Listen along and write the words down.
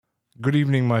Good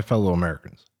evening, my fellow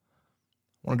Americans.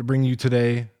 I wanted to bring you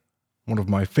today one of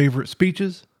my favorite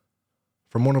speeches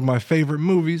from one of my favorite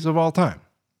movies of all time,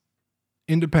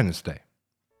 Independence Day.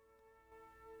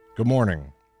 Good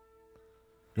morning.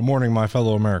 Good morning, my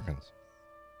fellow Americans.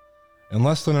 In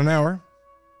less than an hour,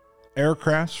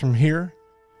 aircrafts from here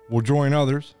will join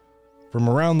others from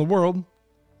around the world,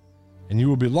 and you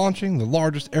will be launching the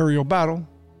largest aerial battle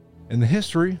in the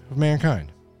history of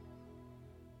mankind.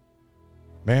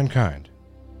 Mankind.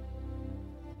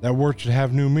 That word should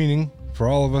have new meaning for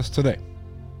all of us today.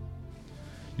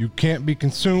 You can't be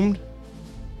consumed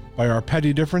by our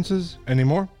petty differences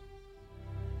anymore.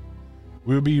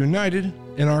 We will be united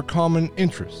in our common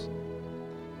interests.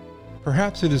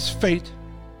 Perhaps it is fate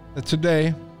that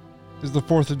today is the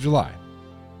 4th of July,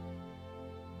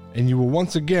 and you will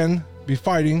once again be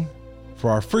fighting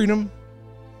for our freedom,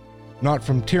 not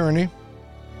from tyranny,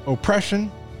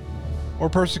 oppression, or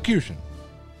persecution,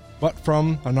 but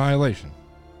from annihilation.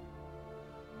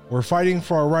 We're fighting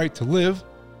for our right to live,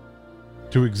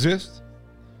 to exist,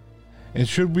 and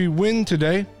should we win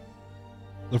today,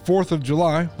 the 4th of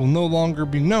July will no longer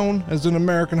be known as an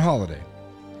American holiday,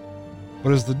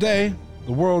 but as the day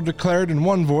the world declared in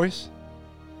one voice,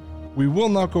 we will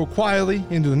not go quietly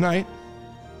into the night.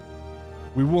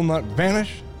 We will not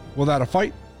vanish without a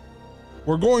fight.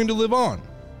 We're going to live on.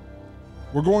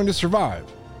 We're going to survive.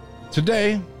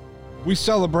 Today, we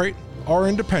celebrate our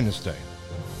Independence Day.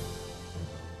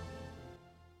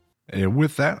 And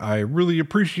with that, I really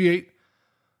appreciate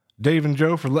Dave and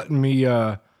Joe for letting me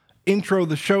intro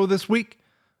the show this week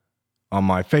on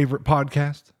my favorite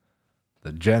podcast,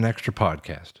 the Gen Extra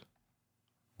Podcast.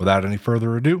 Without any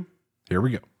further ado, here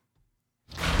we go.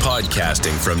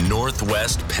 Podcasting from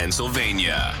Northwest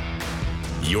Pennsylvania.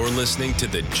 You're listening to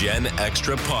the Gen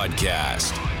Extra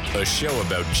Podcast, a show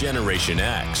about Generation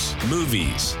X,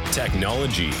 movies,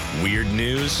 technology, weird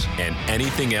news, and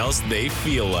anything else they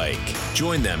feel like.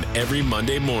 Join them every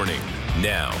Monday morning.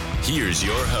 Now, here's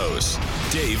your hosts,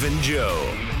 Dave and Joe.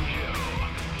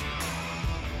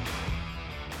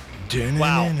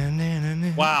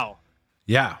 Wow.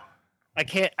 Yeah. I'm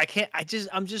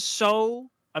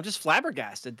just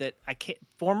flabbergasted that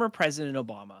former President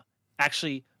Obama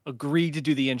actually agreed to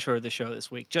do the intro of the show this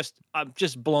week. I'm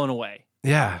just blown away.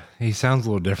 Yeah, he sounds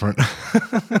a little different.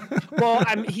 Well,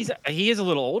 he is a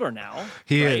little older now.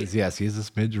 He right? is, yes, he's a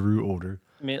smidgeroo older.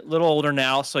 I mean, a little older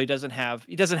now, so he doesn't have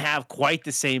quite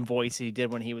the same voice he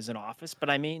did when he was in office. But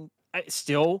I mean,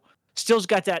 still's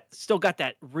got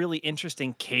that really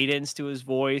interesting cadence to his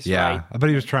voice. Yeah, right? I bet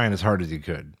he was trying as hard as he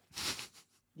could.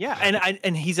 Yeah,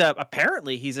 and he's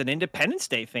apparently an Independence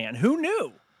Day fan. Who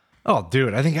knew? Oh,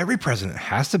 dude, I think every president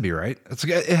has to be, right?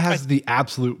 It has the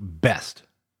absolute best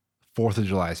 4th of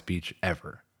July speech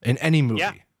ever in any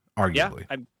movie, arguably.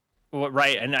 Yeah,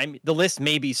 right. And the list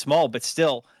may be small, but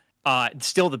still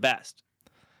the best.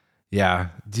 Yeah.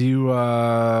 Do you,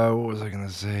 what was I going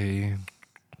to say?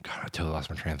 God, I totally lost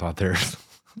my train of thought there.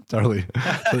 Totally.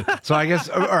 So I guess,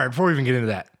 all right, before we even get into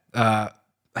that,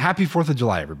 happy 4th of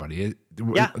July, everybody.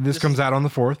 This comes out on the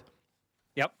 4th.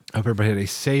 Yep. I hope everybody had a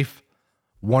safe,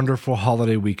 wonderful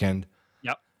holiday weekend.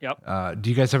 Yep. Do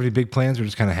you guys have any big plans or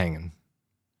just kind of hanging?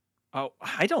 Oh,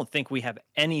 I don't think we have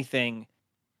anything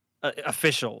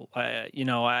official.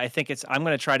 I think I'm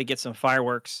going to try to get some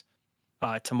fireworks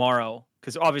tomorrow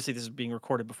because obviously this is being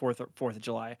recorded before 4th of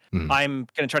July. Mm-hmm. I'm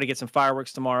going to try to get some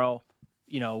fireworks tomorrow.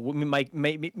 We might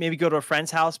maybe go to a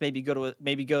friend's house, maybe go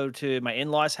to my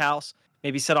in-laws' house,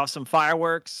 maybe set off some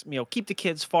fireworks. Keep the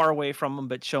kids far away from them,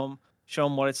 but show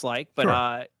them what it's like. But sure.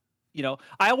 I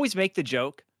always make the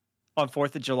joke on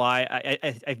 4th of July.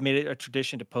 I've made it a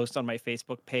tradition to post on my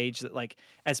Facebook page that, like,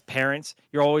 as parents,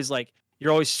 you're always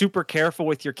super careful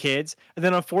with your kids, and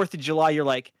then on 4th of July, you're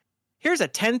like, here's a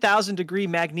 10,000 degree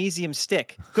magnesium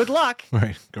stick. Good luck.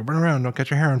 Right. Go run around. Don't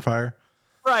catch your hair on fire.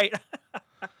 Right.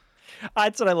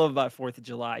 That's what I love about 4th of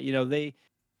July. They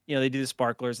do the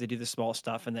sparklers, they do the small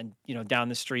stuff, and then, down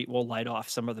the street we'll light off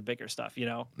some of the bigger stuff,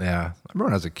 Yeah. I remember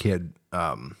when I was a kid,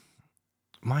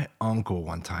 my uncle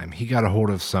one time, he got a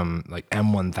hold of some like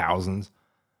M1000s,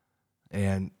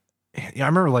 and I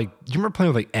remember do you remember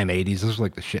playing with like M80s? Those were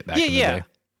like the shit back in the day.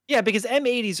 Yeah, because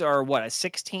M80s are what, a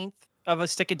 16th of a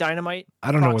stick of dynamite?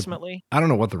 I don't know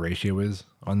what the ratio is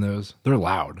on those. They're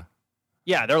loud.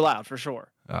 Yeah, they're loud for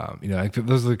sure.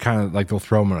 Those are the kind of like they'll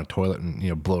throw them in a toilet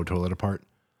and blow a toilet apart.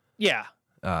 Yeah.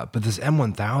 But this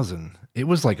M1000, it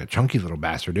was like a chunky little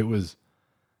bastard. It was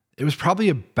probably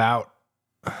about.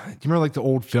 Do you remember like the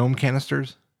old film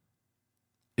canisters?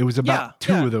 It was about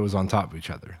two of those on top of each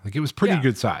other. Like, it was pretty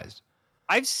good sized.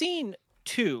 I've seen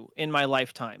two in my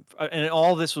lifetime, and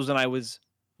all this was when I was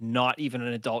not even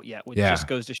an adult yet, which Yeah. just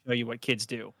goes to show you what kids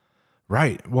do.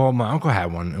 Right. Well, my uncle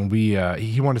had one, and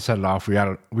he wanted to set it off.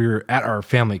 We were at our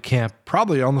family camp,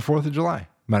 probably on the 4th of July.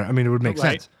 I mean, it would make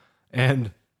Right. sense.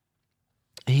 And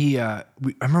I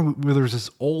remember there was this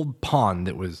old pond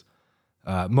that was,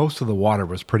 most of the water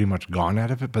was pretty much gone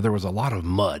out of it, but there was a lot of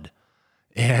mud.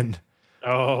 And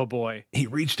Oh boy. he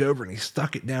reached over and he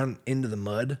stuck it down into the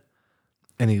mud,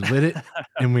 and he lit it,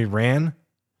 and we ran.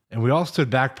 And we all stood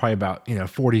back probably about,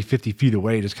 40, 50 feet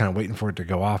away, just kind of waiting for it to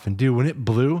go off. And dude, when it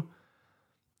blew,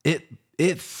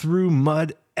 it threw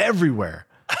mud everywhere.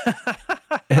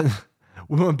 And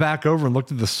we went back over and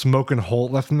looked at the smoking hole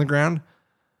left in the ground.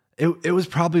 It was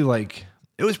probably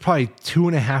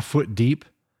 2.5 foot deep.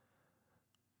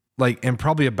 And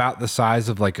probably about the size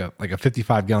of like a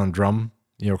 55-gallon drum,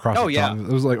 across the top. It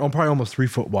was probably almost 3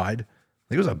 foot wide.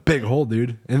 It was a big hole,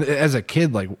 dude. And as a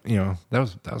kid, that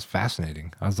was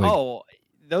fascinating. I was like, oh,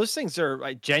 those things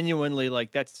are genuinely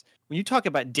that's when you talk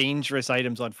about dangerous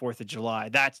items on 4th of July,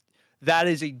 that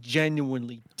is a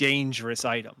genuinely dangerous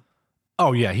item.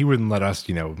 oh yeah, he wouldn't let us,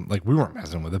 we weren't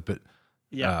messing with it, but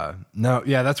no,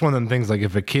 yeah, that's one of them things. Like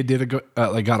if a kid got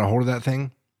a hold of that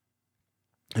thing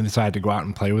and decided to go out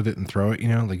and play with it and throw it,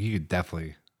 you could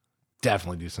definitely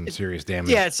do some serious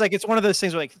damage. Yeah, it's one of those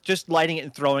things where just lighting it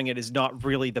and throwing it is not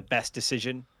really the best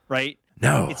decision, right?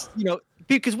 No, it's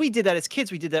because we did that as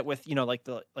kids. We did that with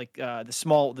the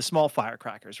small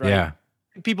firecrackers, right? Yeah.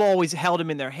 People always held them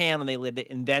in their hand and they lit it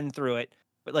and then threw it.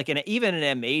 But even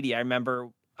in M80, I remember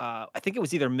I think it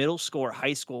was either middle school or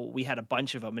high school. We had a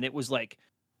bunch of them, and it was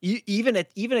even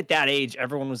at that age,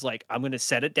 everyone was like, "I'm going to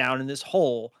set it down in this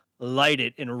hole, light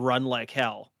it, and run like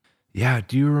hell." Yeah.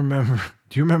 Do you remember?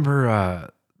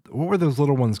 What were those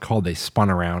little ones called? They spun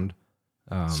around.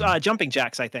 Jumping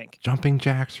jacks, I think. Jumping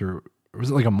jacks, or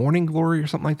was it like a morning glory or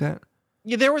something like that?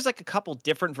 Yeah, there was a couple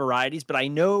different varieties, but I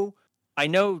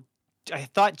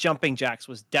thought jumping jacks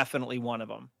was definitely one of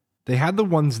them. They had the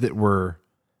ones that were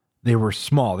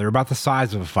small. They were about the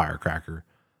size of a firecracker.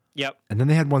 Yep. And then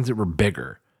they had ones that were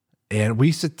bigger. And we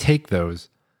used to take those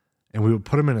and we would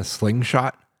put them in a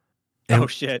slingshot. And, oh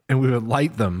shit. And we would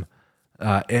light them.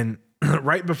 And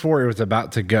right before it was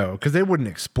about to go, because they wouldn't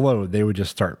explode, they would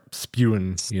just start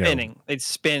spewing. Spinning. They'd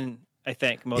spin, I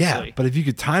think, mostly. Yeah, but if you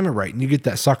could time it right and you get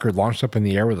that sucker launched up in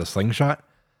the air with a slingshot,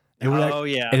 and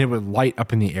it would light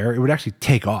up in the air. It would actually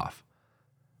take off,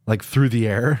 through the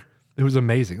air. It was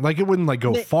amazing. It wouldn't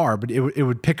go far, but it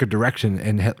would pick a direction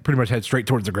and pretty much head straight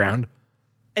towards the ground.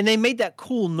 And they made that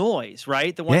cool noise,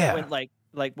 right? The one that went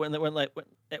when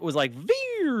it was like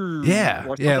veer, yeah,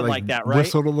 or something like that, right?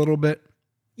 Whistled a little bit.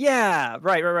 Yeah,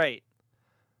 right.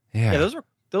 Yeah,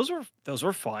 those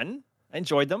were fun. I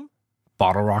enjoyed them.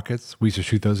 Bottle rockets. We used to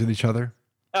shoot those at each other.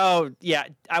 Oh yeah,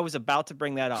 I was about to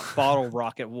bring that up. Bottle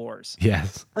rocket wars.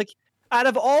 Yes. Out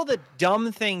of all the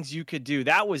dumb things you could do,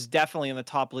 that was definitely on the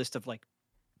top list of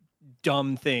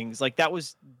dumb things. That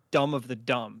was dumb of the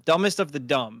dumb, dumbest of the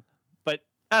dumb. But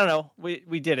I don't know.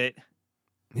 We did it.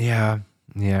 Yeah.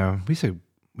 We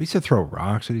used to throw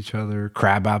rocks at each other,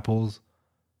 crab apples,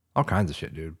 all kinds of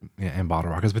shit, dude. Yeah, and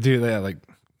bottle rockets. But dude, I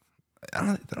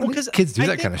don't think kids do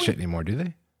that kind of shit anymore, do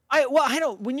they? I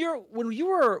don't. When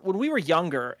we were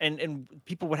younger, and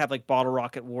people would have bottle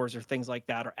rocket wars or things like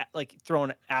that, or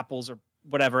throwing apples or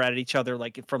whatever at each other,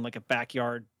 from a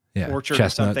backyard orchard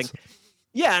chestnuts. or something.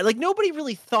 Yeah, nobody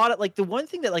really thought it. The one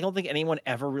thing that I don't think anyone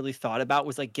ever really thought about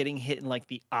was getting hit in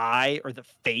the eye or the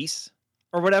face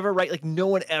or whatever, right? No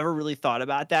one ever really thought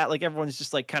about that. Everyone's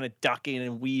just kind of ducking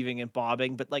and weaving and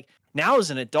bobbing. But now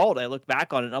as an adult, I look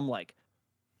back on it and I'm like,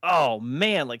 oh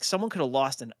man, someone could have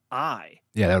lost an eye.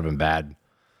 Yeah, that would have been bad.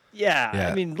 Yeah,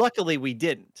 I mean, luckily we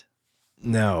didn't.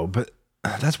 No, but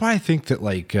that's why I think that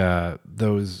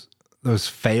those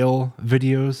fail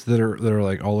videos that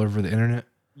are all over the internet.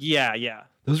 Yeah.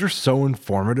 Those are so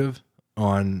informative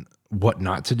on what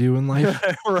not to do in life.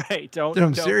 Right. Dude,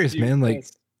 I'm serious, man.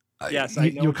 Yes,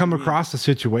 you'll come across a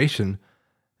situation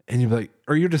and you'll be like,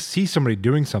 or you'll just see somebody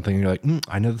doing something and you're like,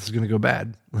 I know this is going to go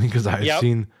bad because I've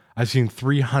seen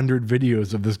 300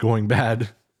 videos of this going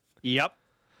bad. Yep.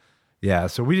 Yeah.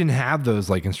 So we didn't have those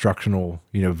instructional,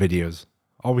 videos.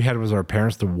 All we had was our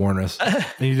parents to warn us and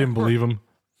you didn't believe them.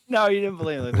 No, you didn't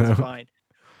believe them. That's fine.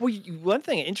 Well, one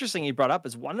thing interesting you brought up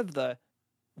is one of the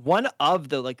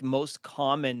most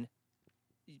common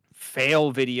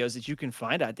fail videos that you can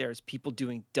find out there is people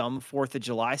doing dumb 4th of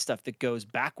July stuff that goes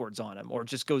backwards on them or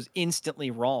just goes instantly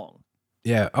wrong.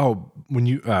 Yeah. Oh, when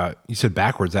you said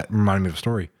backwards, that reminded me of a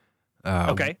story.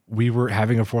 Okay. We were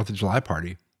having a 4th of July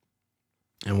party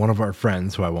and one of our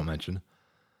friends, who I won't mention,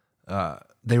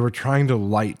 they were trying to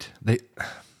light, this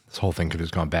whole thing could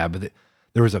have gone bad, but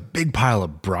there was a big pile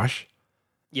of brush.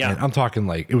 Yeah. And I'm talking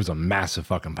like it was a massive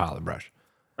fucking pile of brush.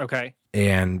 Okay.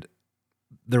 And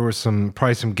there was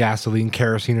probably some gasoline,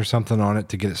 kerosene or something on it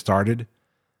to get it started.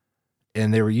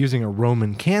 And they were using a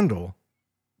Roman candle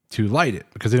to light it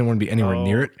because they didn't want to be anywhere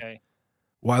near it. Okay.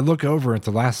 Well, I look over at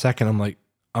the last second. I'm like,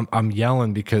 I'm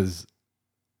yelling because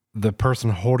the person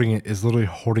holding it is literally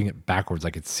holding it backwards. I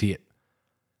could see it.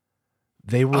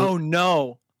 They were. Oh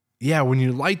no. Yeah, when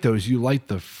you light those, you light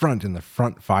the front and the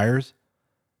front fires.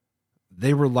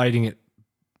 They were lighting it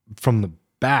from the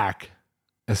back,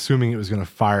 assuming it was going to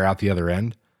fire out the other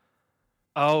end.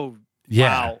 Oh,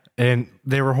 yeah. wow. And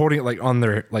they were holding it like on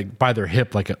their, like by their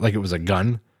hip, like it was a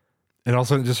gun. And all of a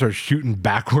sudden it just started shooting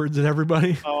backwards at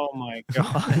everybody. Oh my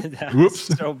God. That's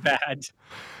Whoops. so bad.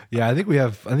 Yeah, I think we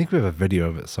have a video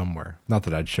of it somewhere. Not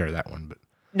that I'd share that one, but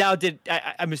Now,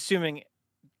 I'm assuming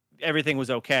everything was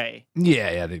okay.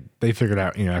 yeah, they figured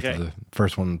out, after Okay. the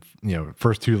first one,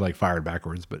 first two like fired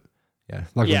backwards, but yeah,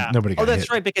 luckily nobody got Oh, that's hit.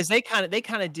 right, because they kind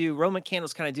of do Roman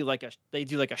candles kind of do like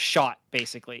a shot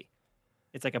basically.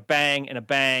 It's like a bang and a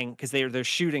bang because they're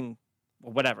shooting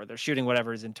whatever. They're shooting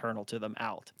whatever is internal to them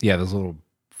out. Yeah, those little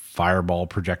fireball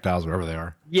projectiles, whatever they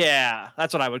are. Yeah,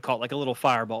 that's what I would call it, like a little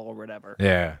fireball or whatever.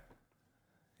 Yeah.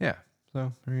 Yeah.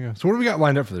 So there you go. So what do we got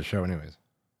lined up for the show anyways?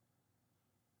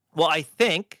 Well, I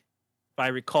think, if I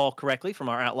recall correctly from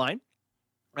our outline,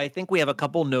 I think we have a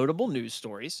couple notable news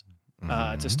stories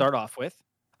to start off with.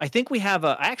 I think we have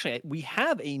we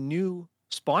have a new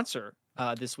sponsor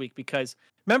this week because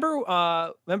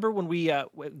remember when we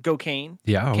Go Kane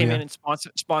came in and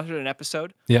sponsored an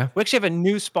episode? Yeah. We actually have a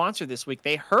new sponsor this week.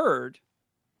 They heard,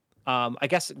 I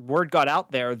guess word got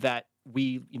out there that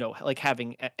we, like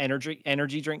having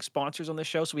energy drink sponsors on the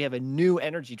show. So we have a new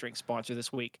energy drink sponsor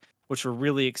this week, which we're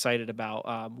really excited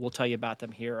about. We'll tell you about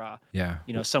them here.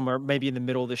 Somewhere maybe in the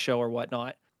middle of the show or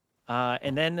whatnot.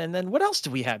 And then what else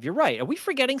do we have? You're right. Are we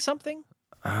forgetting something?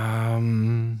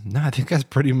 No, I think that's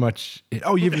pretty much it.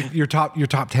 Oh, you have your top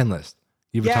 10 list.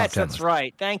 You have a top 10 Yes, that's list.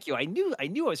 right. Thank you. I knew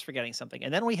I was forgetting something.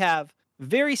 And then we have,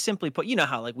 very simply put, you know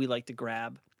how like we like to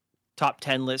grab top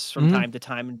 10 lists from time to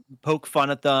time and poke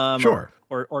fun at them, Sure.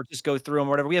 or just go through them,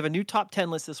 or whatever. We have a new top 10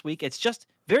 list this week. It's just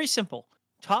very simple.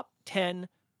 Top 10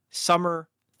 summer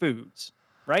foods,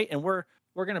 right? And we're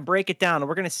going to break it down and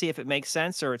we're going to see if it makes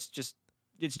sense or it's just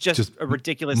a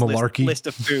ridiculous list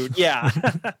of food. Yeah.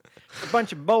 A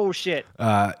bunch of bullshit.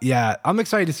 Yeah, I'm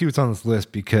excited to see what's on this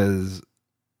list because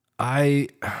I'm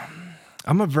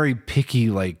a very picky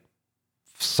like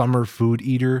summer food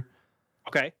eater.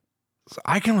 Okay. So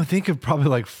I can only think of probably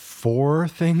like 4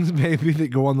 things maybe that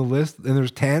go on the list, and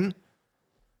there's 10.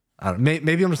 I don't know,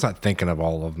 maybe I'm just not thinking of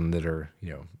all of them that are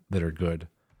good.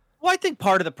 Well, I think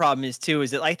part of the problem is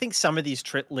that I think some of these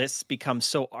lists become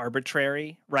so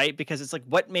arbitrary, right? Because it's like,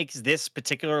 what makes this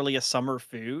particularly a summer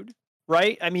food,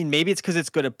 right? I mean, maybe it's because it's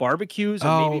good at barbecues,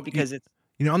 or maybe because it's.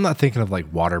 I'm not thinking of like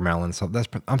watermelon stuff.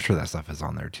 I'm sure that stuff is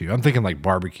on there too. I'm thinking like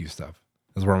barbecue stuff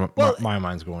is where my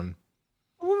mind's going.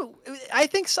 I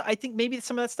think so. I think maybe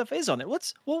some of that stuff is on there. We'll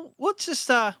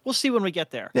see when we get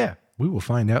there. Yeah, we will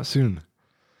find out soon.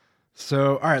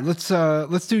 So, all right, let's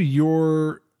do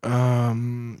your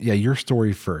your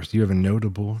story first. You have a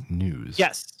notable news.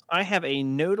 Yes, I have a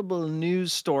notable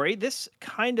news story. This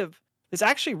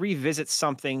actually revisits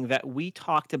something that we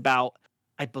talked about.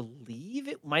 I believe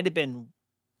it might have been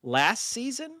last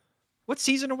season. What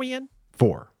season are we in?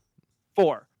 4.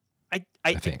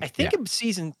 I think in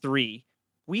season 3,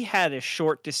 we had a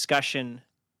short discussion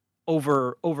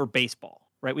over baseball,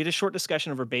 right? We had a short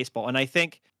discussion over baseball, and I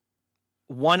think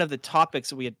one of the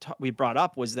topics that we brought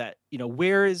up was that,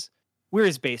 where is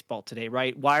baseball today,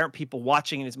 right? Why aren't people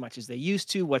watching it as much as they used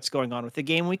to? What's going on with the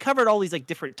game? We covered all these like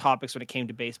different topics when it came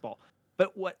to baseball.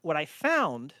 But what I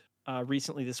found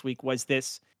recently this week was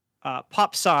this.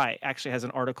 Pop Sci actually has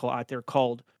an article out there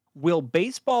called "Will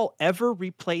Baseball Ever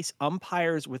Replace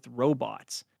Umpires with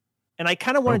Robots?" And I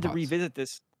kind of wanted to revisit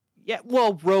this. Yeah,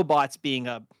 well, robots being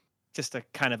just a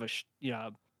kind of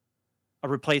a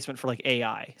replacement for like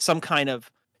AI, some kind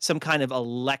of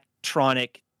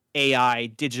electronic AI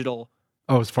digital.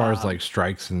 Oh, as far as like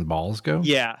strikes and balls go?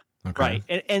 Yeah. Okay.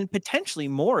 Right. And potentially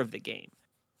more of the game.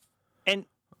 And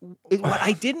what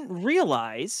I didn't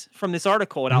realize from this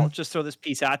article, and I'll just throw this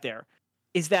piece out there,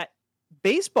 is that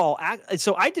baseball.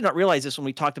 So I did not realize this when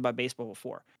we talked about baseball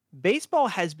before. Baseball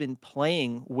has been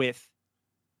playing with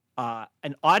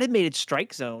an automated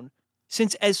strike zone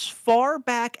since as far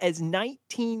back as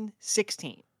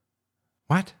 1916.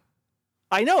 What?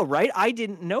 I know, right? I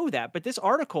didn't know that. But this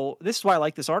is why I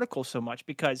like this article so much,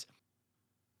 because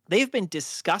they've been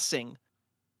discussing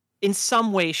in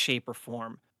some way, shape, or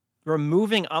form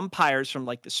removing umpires from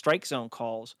like the strike zone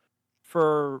calls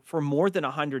for more than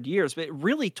 100 years, but it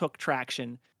really took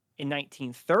traction in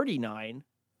 1939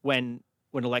 when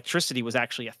electricity was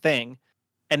actually a thing,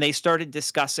 and they started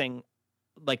discussing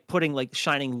like putting like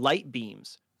shining light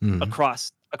beams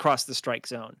across the strike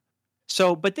zone.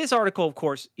 So, but this article, of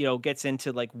course, gets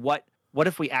into like what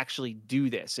if we actually do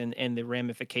this and the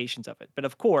ramifications of it. But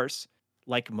of course,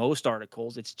 like most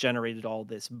articles, it's generated all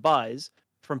this buzz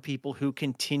from people who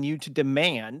continue to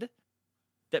demand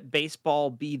that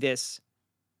baseball be this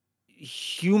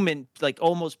human, like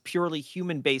almost purely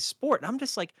human-based sport. And I'm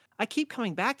just like, I keep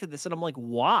coming back to this, and I'm like,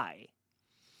 why?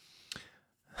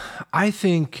 I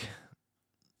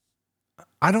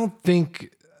don't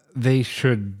think they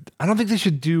should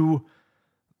do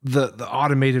the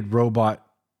automated robot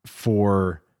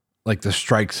for like the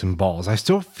strikes and balls. I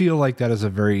still feel like that is a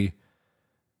very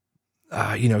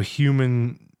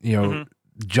human,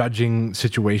 judging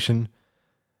situation.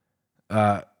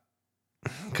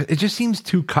 It just seems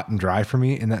too cut and dry for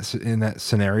me in that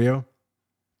scenario.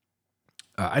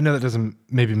 I know that doesn't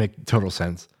maybe make total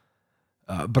sense,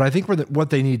 but I think what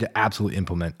they need to absolutely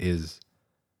implement is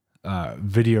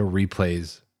video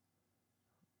replays,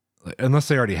 unless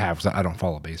they already have, because I don't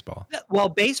follow baseball. Well,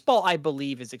 baseball, I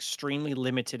believe, is extremely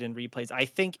limited in replays. I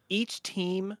think each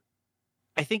team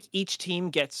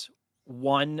gets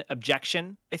one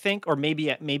objection, I think, or maybe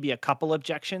a couple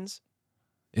objections.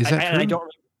 Is that true? I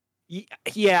don't.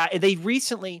 Yeah, they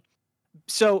recently.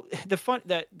 So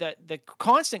the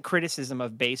constant criticism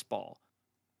of baseball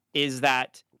is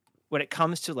that when it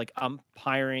comes to like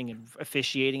umpiring and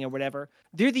officiating or whatever,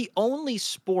 they're the only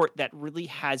sport that really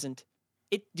hasn't.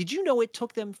 Did you know it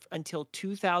took them until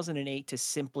 2008 to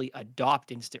simply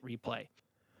adopt instant replay?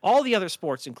 All the other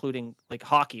sports, including like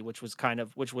hockey, which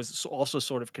was also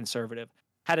sort of conservative,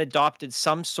 had adopted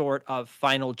some sort of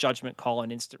final judgment call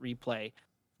on instant replay.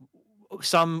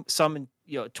 Some 20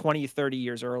 or 30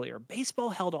 years earlier. Baseball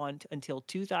held on until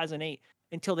 2008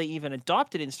 until they even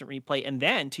adopted instant replay. And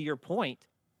then, to your point,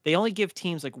 they only give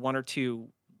teams like one or two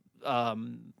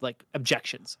like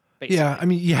objections. Basically. Yeah, I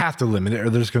mean, you have to limit it, or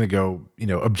they're just going to go,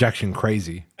 objection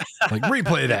crazy. Like,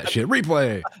 replay that shit,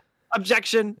 replay.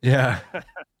 Objection. Yeah.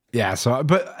 Yeah, so,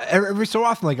 but every so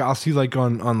often, like, I'll see, like,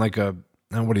 on like a,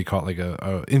 what do you call it, like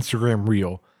a Instagram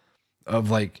reel of,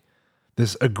 like,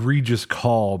 this egregious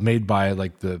call made by,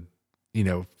 like, the,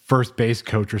 first base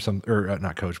coach or something, or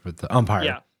not coach, but the umpire.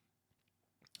 Yeah.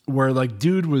 Where, like,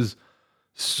 dude was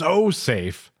so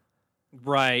safe.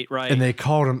 Right. And they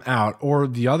called him out. Or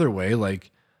the other way,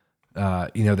 like,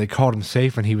 they called him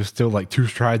safe and he was still like 2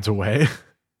 strides away.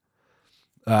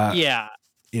 Yeah.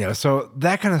 So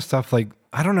that kind of stuff, like,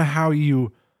 I don't know how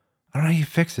you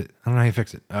fix it.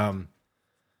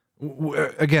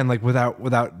 Again, like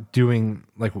without doing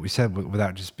like what we said,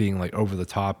 without just being like over the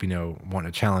top, wanting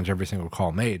to challenge every single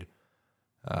call made.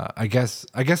 I guess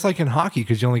like in hockey,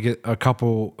 because you only get a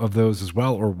couple of those as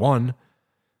well, or one.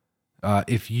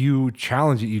 If you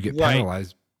challenge it, you get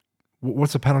penalized.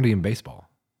 What's the penalty in baseball?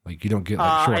 Like, you don't get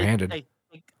like shorthanded.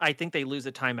 I think they lose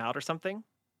a timeout or something.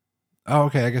 Oh,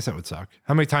 okay. I guess that would suck.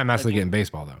 How many timeouts do they get in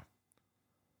baseball, though?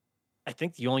 I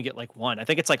think you only get like one. I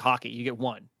think it's like hockey. You get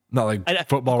one. Not like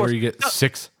football where you get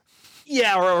 6.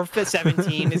 Yeah, or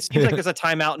 17. It seems like there's a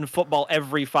timeout in football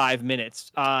every 5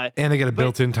 minutes. And they get a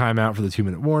built-in timeout for the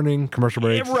 2-minute warning, commercial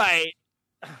breaks. Right.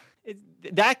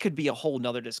 That could be a whole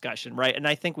nother discussion, right? And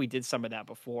I think we did some of that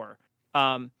before.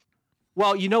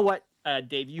 Well, you know what,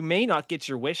 Dave? You may not get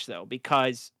your wish, though,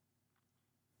 because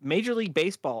Major League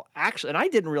Baseball actually, and I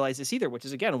didn't realize this either, which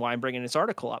is, again, why I'm bringing this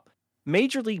article up.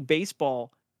 Robo League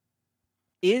Baseball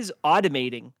is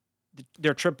automating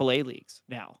their AAA leagues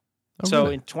now. Oh, so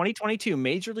really? in 2022,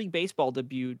 Major League Baseball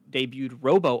debuted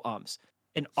Robo Umps,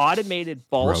 an automated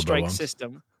ball strike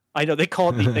system. I know they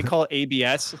call it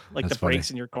ABS, like That's the brakes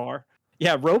in your car.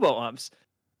 Yeah, Robo Umps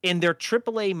in their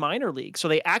AAA minor league. So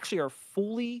they actually are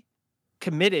fully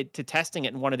committed to testing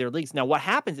it in one of their leagues. Now, what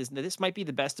happens is that this might be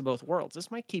the best of both worlds. This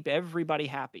might keep everybody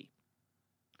happy.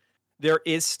 There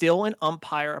is still an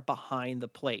umpire behind the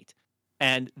plate,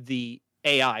 and the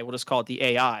AI, we'll just call it the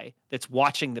AI, that's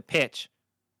watching the pitch,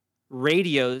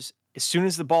 radios, as soon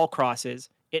as the ball crosses,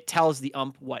 it tells the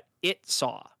ump what it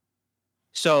saw.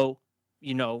 So,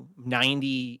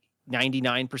 99%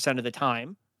 of the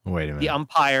time, wait a minute. the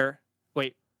umpire,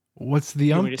 what's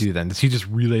the ump do then? Does he just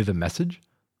relay the message?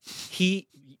 He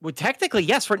would technically,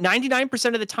 yes, for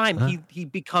 99% of the time, he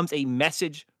becomes a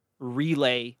message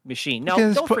relay machine. Now,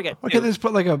 don't forget. Okay, let's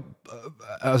put like a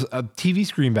TV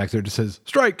screen back there that says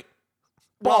strike.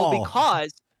 Ball. Well,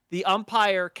 because the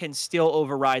umpire can still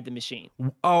override the machine.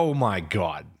 Oh my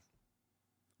God.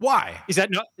 Why?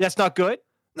 That's not good?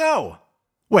 No.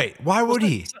 Wait, why would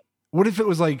he? What if it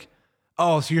was like,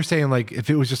 oh, so you're saying like if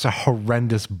it was just a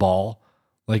horrendous ball,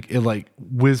 like it like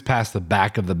whizzed past the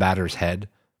back of the batter's head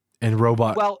and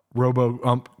robo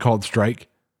called strike?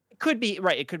 It could be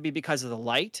right. It could be because of the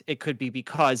light. It could be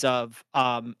because of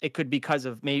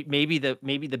maybe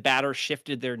the batter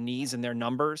shifted their knees and their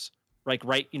numbers, like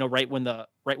right when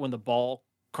the ball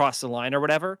crossed the line or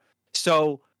whatever.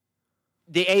 So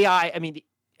the AI, I mean,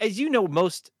 as you know,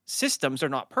 most systems are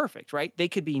not perfect, right? They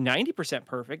could be 90%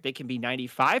 perfect, they can be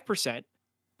 95%,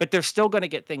 but they're still going to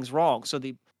get things wrong. So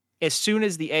as soon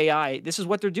as the AI, this is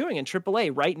what they're doing in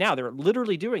AAA right now. They're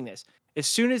literally doing this. As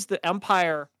soon as the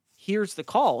umpire hears the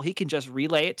call, he can just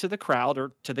relay it to the crowd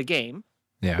or to the game,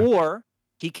 or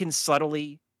he can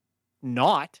subtly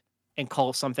not and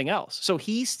call something else. So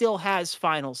he still has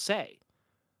final say.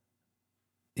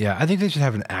 Yeah, I think they should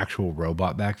have an actual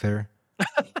robot back there.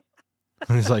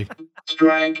 And it's like,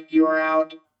 strike, you're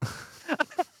out.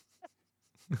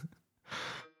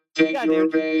 Take your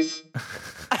base.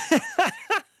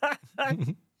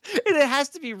 And it has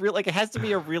to be real, like it has to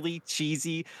be a really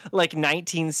cheesy, like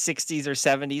 1960s or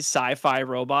 70s sci-fi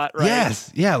robot, right?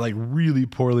 Yes, yeah, like really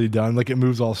poorly done. Like it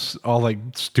moves all like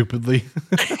stupidly.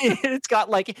 It's got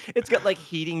like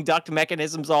heating duct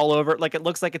mechanisms all over it. Like it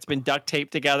looks like it's been duct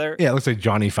taped together. Yeah, it looks like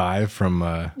Johnny Five from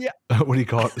what do you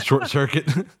call it? Short Circuit.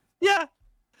 Yeah.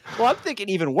 Well, I'm thinking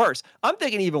even worse.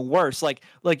 Like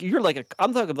you're like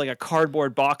I'm talking like a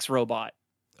cardboard box robot.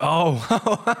 Oh.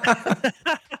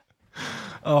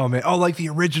 Oh man! Oh, like the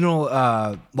original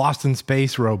Lost in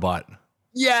Space robot.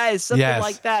 Yes, something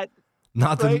like that.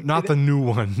 Not the new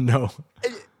one. No.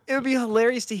 It would be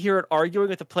hilarious to hear it arguing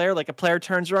with a player. Like a player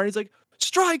turns around, he's like,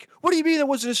 "Strike! What do you mean that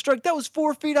wasn't a strike? That was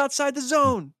 4 feet outside the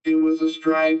zone." It was a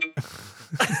strike.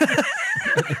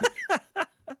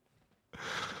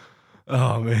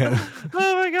 Oh man!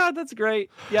 Oh my god, that's great.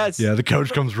 Yes. Yeah, the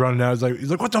coach comes running out. He's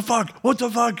like, "What the fuck? What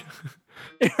the fuck?"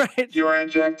 Right. You're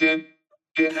injected.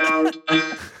 Get out.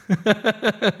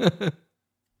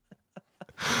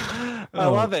 I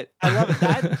love it.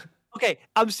 Okay,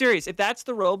 I'm serious. If that's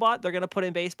the robot they're gonna put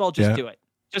in baseball, just do it.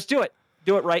 Just do it.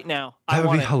 Do it right now. That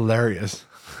would be hilarious.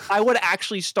 I would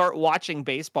actually start watching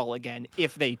baseball again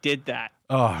if they did that.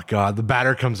 Oh god, the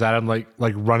batter comes at him like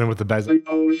running with the bat. Like,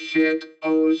 oh shit.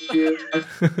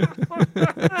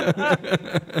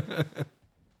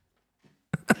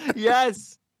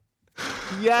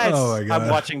 Yes. Oh my God. I'm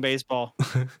watching baseball.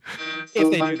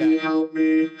 Somebody help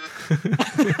me.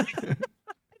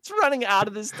 It's running out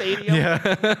of the stadium. Yeah.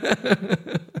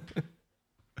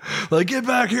 Like, get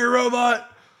back here,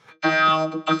 robot.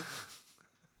 Ow. All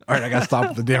right, I gotta stop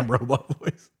with the damn robot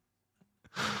voice.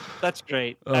 That's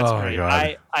great. That's great.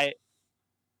 God. I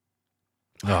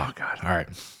Oh god. All right.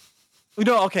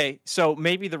 No, okay. So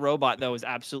maybe the robot though is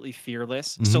absolutely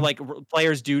fearless. So like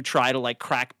players do try to like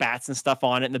crack bats and stuff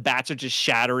on it, and the bats are just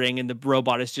shattering, and the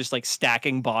robot is just like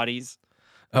stacking bodies.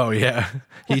 Oh yeah,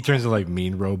 he turns to like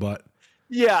mean robot.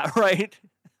 Yeah, right.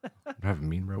 I have a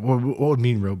mean robot. What would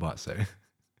mean robot say?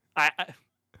 I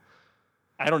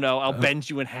don't know. I'll bend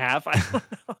you in half. I don't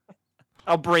know.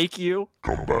 I'll break you.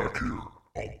 Come back here.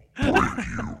 I'll break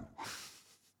you.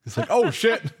 It's like, oh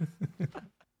shit.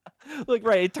 Look,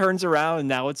 right, it turns around and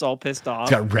now it's all pissed off.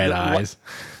 It's got red eyes.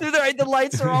 Right, the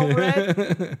lights are all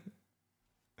red.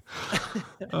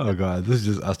 Oh god, this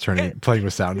is just us playing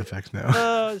with sound effects now.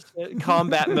 Oh, shit.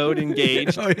 Combat mode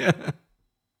engaged. Oh yeah.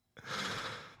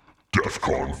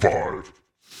 DEFCON 5.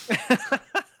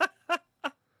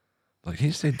 Like, can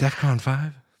you say DEFCON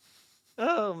 5?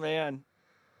 Oh man.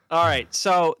 All right.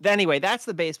 So anyway, that's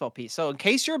the baseball piece. So in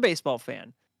case you're a baseball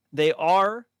fan, they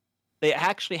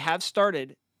actually have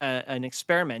started an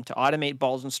experiment to automate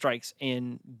balls and strikes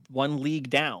in one league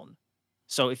down.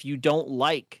 So if you don't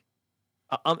like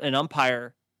an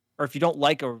umpire, or if you don't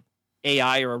like a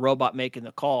AI or a robot making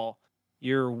the call,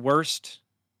 your worst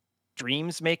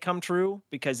dreams may come true,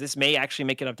 because this may actually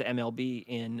make it up to MLB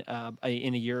in a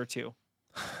year or two.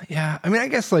 Yeah, I mean, I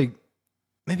guess like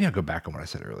maybe I'll go back on what I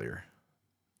said earlier.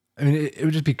 I mean, it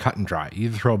would just be cut and dry. You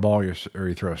either throw a ball or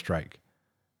you throw a strike.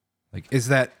 Like, is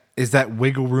that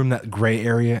wiggle room, that gray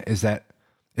area? Is that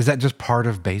just part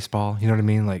of baseball? You know what I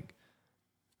mean? Like,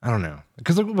 I don't know.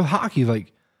 Because with hockey,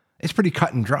 like, it's pretty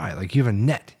cut and dry. Like, you have a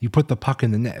net. You put the puck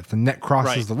in the net. If the net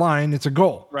crosses the line, it's a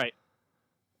goal. Right.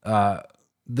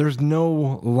 There's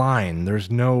no line.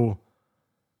 There's no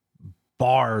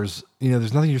bars. You know,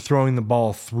 there's nothing you're throwing the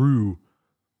ball through.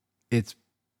 It's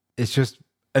just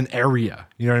an area.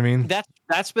 You know what I mean?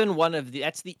 That's been one of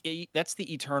that's the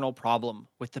eternal problem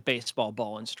with the baseball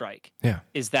ball and strike. Yeah.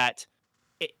 Is that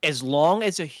as long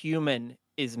as a human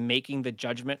is making the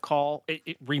judgment call,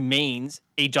 it remains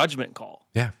a judgment call.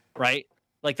 Yeah. Right.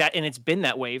 Like that. And it's been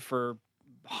that way for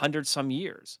 100 some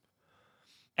years.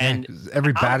 And 'cause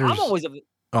every batter's. I'm always,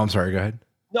 Oh, I'm sorry. Go ahead.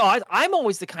 no, I'm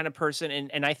always the kind of person.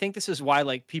 And I think this is why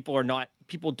like people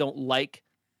don't like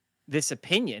this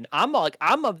opinion. I'm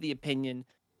of the opinion,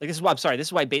 like this is why, I'm sorry, this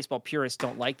is why baseball purists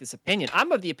don't like this opinion.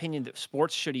 I'm of the opinion that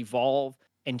sports should evolve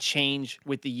and change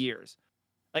with the years.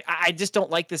 Like I just don't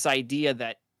like this idea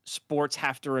that sports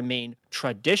have to remain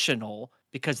traditional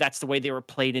because that's the way they were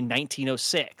played in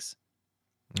 1906.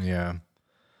 Yeah.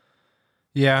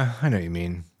 Yeah, I know what you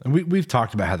mean. We've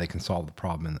talked about how they can solve the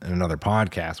problem in another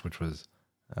podcast, which was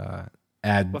We'll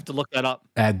have to look that up.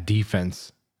 add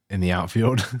defense in the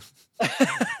outfield.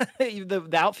 the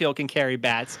outfield can carry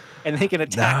bats and they can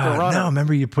attack the runner. No,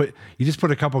 remember you just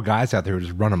put a couple guys out there who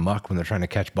just run amok when they're trying to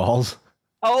catch balls.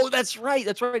 Oh, that's right.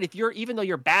 That's right. Even though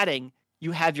you're batting,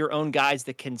 you have your own guys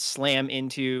that can slam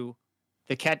into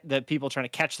the people trying to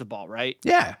catch the ball, right?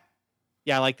 Yeah.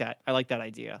 Yeah, I like that. I like that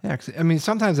idea. Yeah, 'cause, I mean,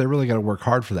 sometimes they really got to work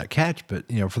hard for that catch, but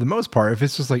for the most part, if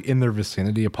it's just like in their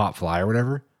vicinity, a pop fly or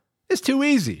whatever, it's too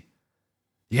easy.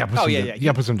 You got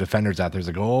to put some defenders out there. It's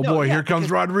like, here comes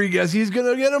Rodriguez. He's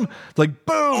gonna get him. It's like,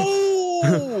 boom!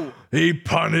 Oh! He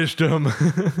punished him.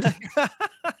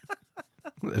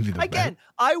 Again,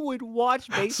 I would watch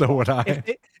baseball. So would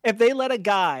I. If they let a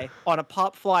guy on a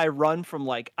pop fly run from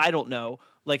like, I don't know,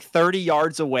 like 30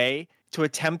 yards away to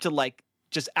attempt to like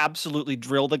just absolutely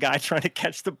drill the guy trying to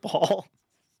catch the ball.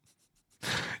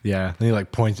 Yeah. Then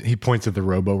he points at the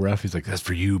robo ref. He's like, that's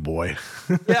for you, boy.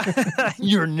 Yeah.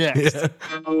 You're next. Yeah.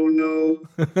 Oh no.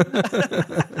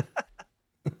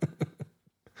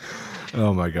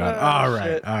 Oh my God. All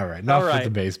right. Enough with the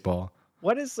baseball.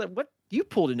 What you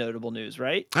pulled a notable news,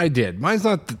 right? I did. Mine's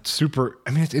not super.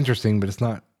 I mean, it's interesting, but it's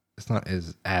not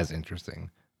as interesting.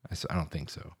 I don't think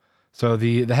so. So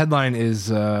the headline is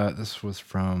this was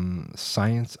from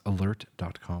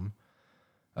sciencealert.com.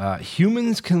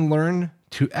 Humans can learn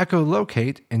to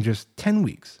echolocate in just 10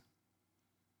 weeks.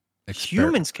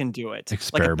 Humans can do it.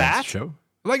 Experiments like a bat? show.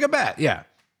 Like a bat, yeah.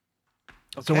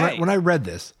 Okay. So when I read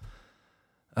this,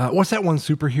 what's that one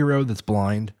superhero that's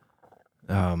blind?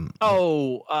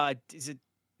 Is it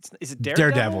Daredevil?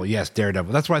 Daredevil, yes,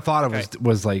 Daredevil. That's what I thought it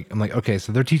was like. I'm like, okay,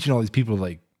 so they're teaching all these people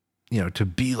like, to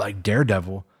be like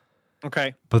Daredevil.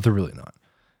 Okay. But they're really not.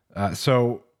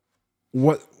 So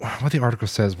what the article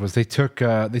says was they took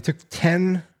 12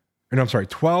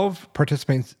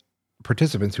 participants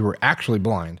who were actually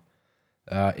blind,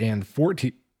 and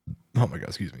 14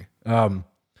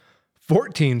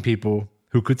 people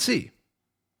who could see.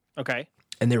 Okay.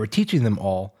 And they were teaching them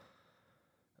all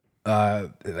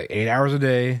like 8 hours a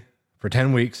day for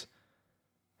 10 weeks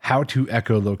how to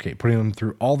echolocate, putting them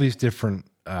through all these different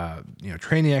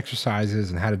training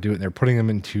exercises and how to do it. And they're putting them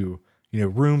into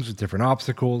rooms with different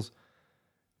obstacles.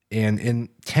 And in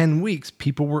 10 weeks,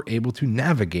 people were able to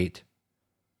navigate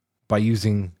by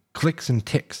using clicks and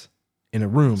ticks in a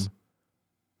room,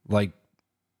 like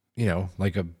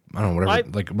like a, I don't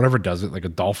know, whatever does it, like a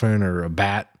dolphin or a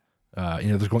bat.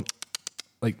 They're going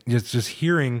like just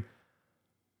hearing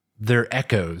their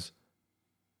echoes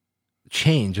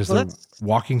change as they're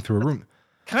walking through a room.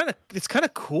 It's kind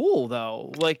of cool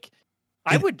though. Like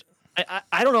I don't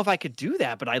know if I could do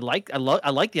that, but I like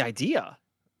the idea.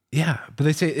 Yeah, but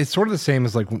they say it's sort of the same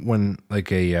as like when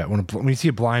you see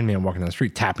a blind man walking down the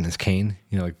street tapping his cane,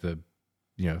 like the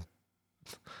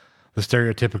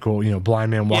stereotypical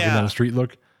blind man walking down the street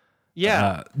look.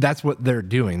 Yeah, that's what they're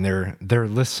doing. They're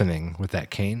listening with that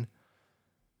cane.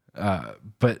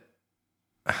 But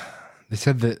they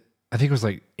said that I think it was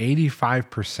like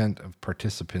 85% of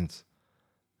participants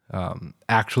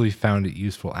actually found it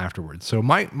useful afterwards. So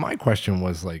my question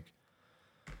was like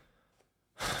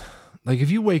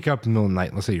if you wake up in the middle of the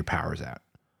night, let's say your power's out.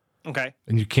 Okay.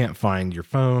 And you can't find your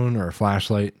phone or a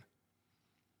flashlight,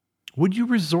 would you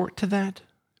resort to that?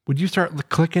 Would you start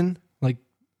clicking like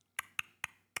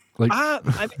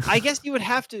I guess you would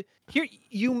have to. Here,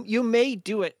 you may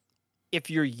do it if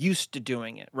you're used to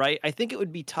doing it, right? I think it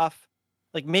would be tough.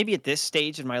 Like maybe at this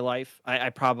stage in my life, I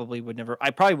probably would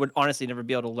honestly never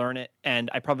be able to learn it, and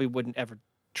I probably wouldn't ever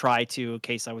try to in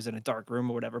case I was in a dark room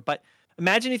or whatever. But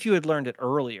imagine if you had learned it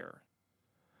earlier.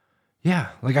 Yeah,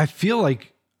 like I feel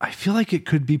like it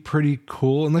could be pretty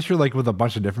cool, unless you're like with a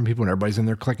bunch of different people and everybody's in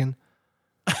there clicking.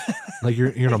 Like you're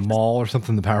in a mall or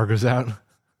something, the power goes out.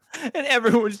 And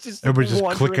everybody's just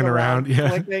clicking around. Yeah.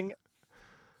 Clicking.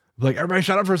 Like, everybody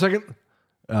shut up for a second.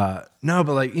 No,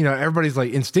 but like, everybody's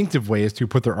like instinctive way is to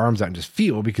put their arms out and just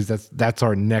feel, because that's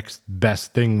our next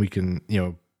best thing we can,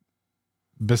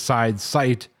 besides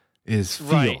sight is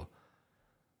feel. Right.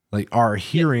 Like our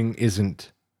hearing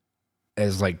isn't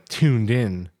as like tuned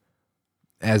in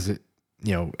as it,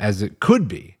 as it could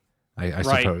be, I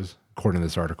Right. suppose, according to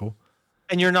this article.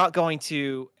 And you're not going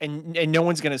to, and no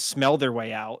one's going to smell their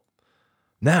way out.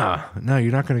 No,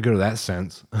 you're not going to go to that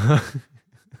sense.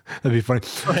 That'd be funny.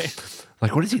 Right.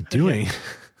 Like, what is he doing?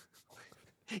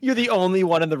 You're the only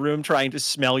one in the room trying to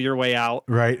smell your way out.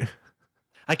 Right.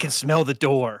 I can smell the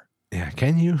door. Yeah.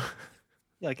 Can you?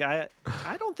 Like, I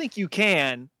don't think you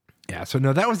can. Yeah. So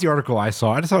no, that was the article I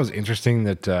saw. I just thought it was interesting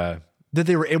that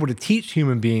they were able to teach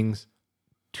human beings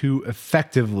to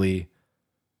effectively,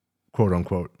 quote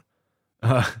unquote,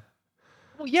 Well,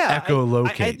 yeah.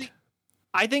 echolocate.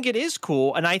 I think it is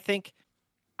cool. And I think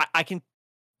I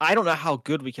don't know how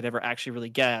good we could ever actually really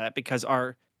get at it because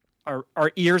our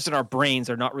ears and our brains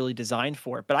are not really designed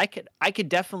for it. But I could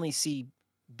definitely see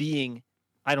being,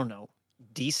 I don't know,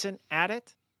 decent at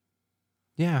it.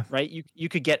 Yeah. Right? You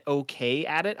could get okay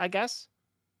at it, I guess.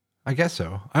 I guess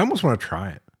so. I almost want to try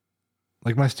it.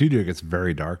 Like my studio gets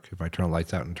very dark if I turn the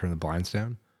lights out and turn the blinds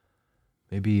down.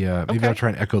 Maybe Okay. I'll try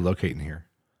and echolocate in here.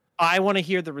 I want to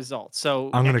hear the results. So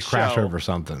I'm going to next crash show- over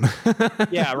something.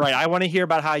 Yeah, right. I want to hear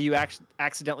about how you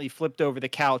accidentally flipped over the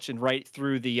couch and right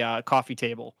through the coffee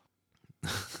table.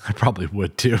 I probably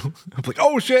would too. I'm like,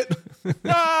 oh shit.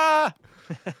 Ah!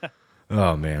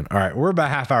 Oh man. All right. We're about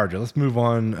half hour, Joe. Let's move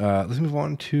on. Let's move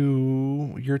on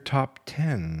to your top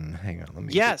 10. Hang on. Let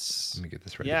me get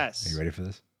this ready. Yes. Are you ready for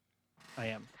this? I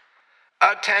am.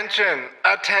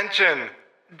 Attention.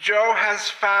 Joe has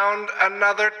found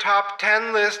another top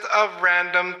 10 list of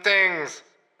random things.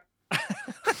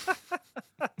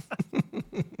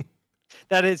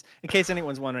 That is, in case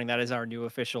anyone's wondering, that is our new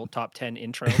official top 10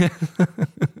 intro. You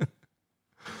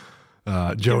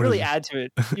Joe can really is- add to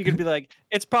it. You could be like,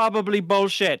 it's probably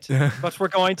bullshit, but we're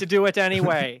going to do it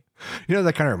anyway.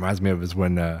 that kind of reminds me of is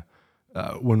when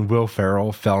Will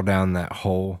Ferrell fell down that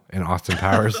hole in Austin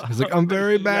Powers. He's like, I'm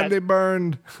very badly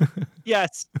burned.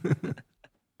 Yes.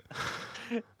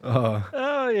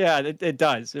 Oh yeah, it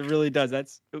does. It really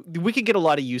does. We could get a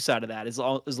lot of use out of that as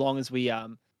long as we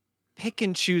pick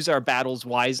and choose our battles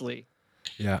wisely.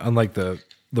 Yeah, unlike the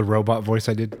robot voice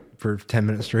I did for 10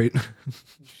 minutes straight.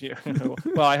 Yeah.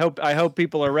 Well, I hope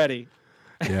people are ready.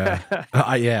 Yeah.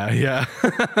 Yeah.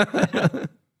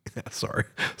 Yeah,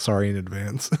 sorry in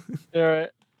advance. All right.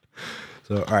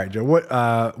 So, all right, Joe,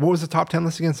 what was the top 10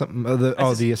 list again? Something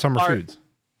the summer foods.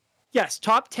 Yes,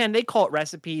 top 10. They call it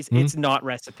recipes. It's not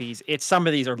recipes. It's some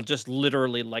of these are just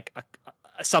literally like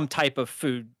some type of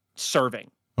food serving.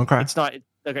 Okay. It's not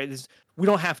okay. You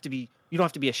don't have to be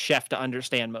a chef to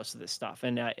understand most of this stuff.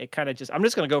 And it kind of I'm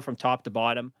just going to go from top to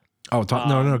bottom. Oh, top,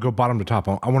 no, go bottom to top.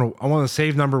 I want to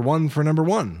save number 1 for number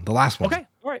 1, the last one. Okay.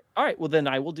 All right. Well, then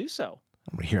I will do so.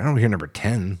 I don't want to hear number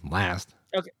 10 last.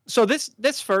 Okay. So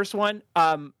this first one,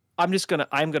 I'm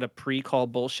gonna pre-call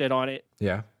bullshit on it.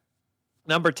 Yeah.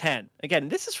 Number 10. Again,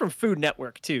 this is from Food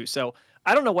Network too. So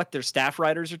I don't know what their staff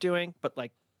writers are doing, but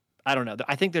like, I don't know.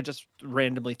 I think they're just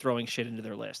randomly throwing shit into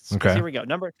their lists. Okay. Here we go.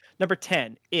 Number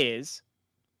 10 is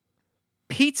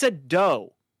pizza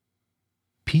dough.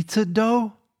 Pizza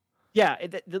dough? Yeah,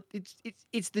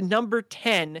 it's the number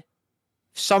 10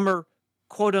 summer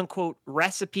quote unquote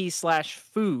recipe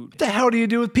 /food. What the hell do you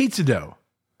do with pizza dough?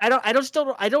 I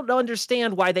don't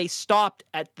understand why they stopped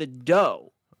at the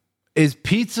dough. Is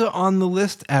pizza on the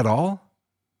list at all?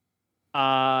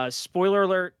 Spoiler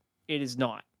alert, it is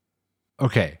not.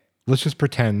 Okay, let's just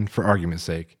pretend for argument's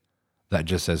sake that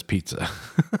just says pizza.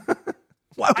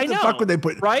 Why the fuck would they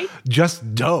put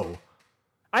just dough?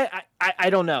 I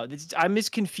don't know. I'm as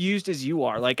confused as you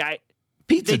are. Like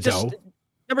pizza dough.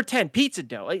 Number 10, pizza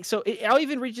dough. Like, so I'll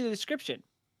even read you the description.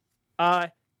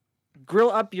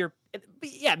 Grill up your.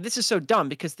 Yeah, this is so dumb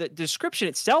because the description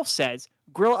itself says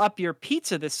grill up your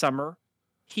pizza this summer.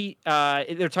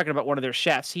 They're talking about one of their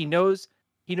chefs. He knows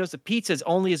the pizza is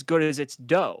only as good as its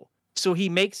dough, so he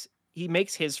makes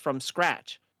his from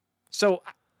scratch. So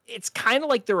it's kind of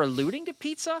like they're alluding to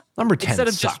pizza. Number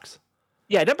 10 sucks.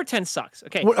 Yeah, number 10 sucks.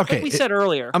 Okay, okay. Like we said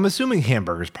earlier. I'm assuming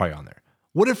hamburgers probably on there.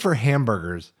 What if for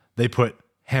hamburgers they put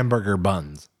hamburger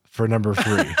buns for number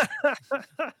 3?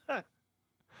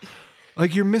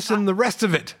 Like you're missing the rest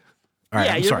of it. All right,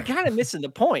 yeah, I'm you're sorry. kind of missing the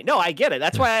point. No, I get it.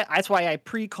 That's why I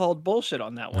pre-called bullshit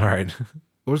on that one. All right.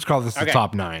 We'll just call this the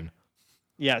top 9.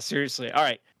 Yeah, seriously. All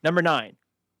right. Number 9.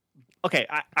 Okay,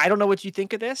 I don't know what you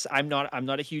think of this. I'm not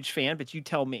a huge fan, but you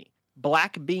tell me.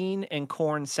 Black bean and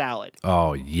corn salad.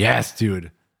 Oh, yes,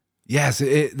 dude. Yes,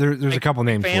 there's a couple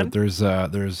names for it.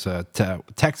 There's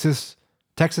Texas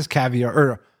caviar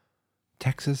or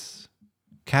Texas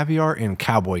caviar and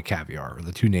cowboy caviar are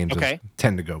the two names I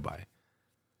tend to go by.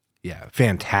 Yeah,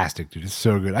 fantastic, dude. It's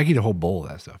so good. I could eat a whole bowl of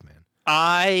that stuff, man.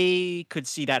 I could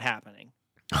see that happening.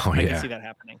 Oh, I yeah. could see that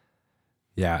happening.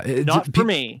 Yeah. Not for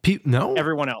me. No?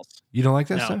 Everyone else. You don't like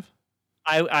that No. stuff?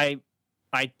 I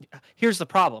here's the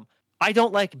problem. I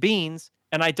don't like beans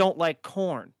and I don't like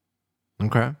corn.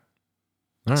 Okay. All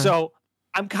right. So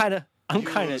I'm kind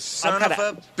of Son of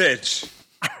a bitch.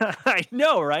 I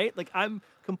know, right? Like I'm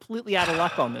completely out of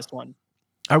luck on this one.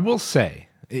 I will say,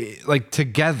 like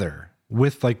together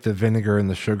with like the vinegar and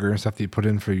the sugar and stuff that you put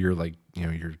in for your like, you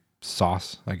know, your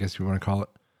sauce, I guess you want to call it.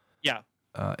 Yeah.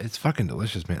 It's fucking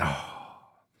delicious, man. Oh,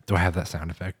 do I have that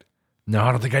sound effect? No,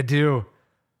 I don't think I do.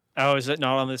 Oh, is it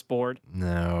not on this board?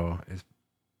 No.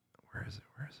 Where is it?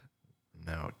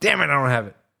 No. Damn it, I don't have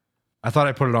it. I thought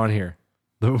I put it on here.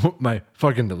 My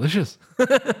fucking delicious.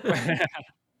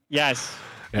 Yes.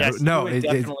 Yeah, Yes. no, I would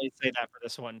definitely say that for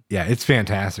this one. Yeah, it's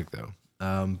fantastic though.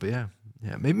 But yeah.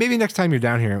 Maybe next time you're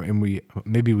down here and we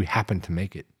happen to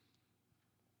make it,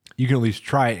 you can at least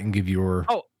try it and give your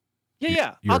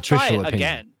Yeah. your I'll try it official opinion.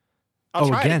 again. I'll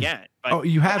try it again. But Oh,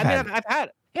 you have had it. I've had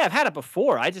it. Yeah, I've had it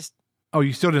before. Oh,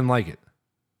 you still didn't like it?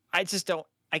 I just don't.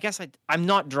 I guess I'm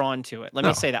not drawn to it. Let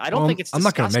me say that. I don't Well, think it's. I'm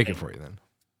not going to make it disgusting. for you then.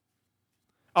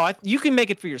 Oh, you can make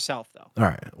it for yourself though. All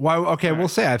right. Well, okay. We'll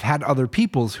say I've had other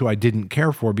people's who I didn't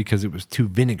care for because it was too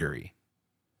vinegary.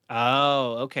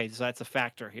 Oh, okay. So that's a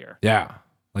factor here. Yeah.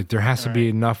 Like there has to be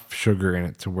enough sugar in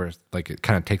it to where like it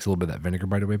kind of takes a little bit of that vinegar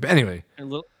bite away. But anyway, A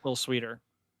little sweeter.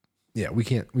 yeah, we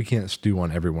can't stew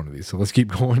on every one of these. So let's keep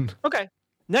going. Okay.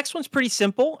 Next one's pretty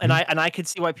simple, and Mm-hmm. I could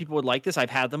see why people would like this. I've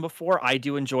had them before. I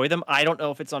do enjoy them. I don't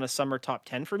know if it's on a summer top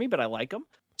 10 for me, but I like them.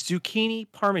 Zucchini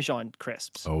Parmesan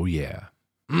crisps. Oh yeah.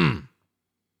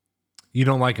 You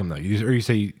don't like them though. You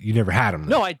say you never had them.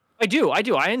 Though. No, I do.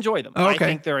 I enjoy them. Oh, okay.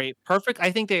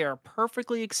 I think they are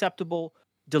perfectly acceptable,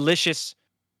 delicious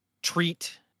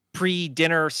treat,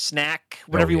 pre-dinner snack,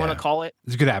 whatever you want to call it.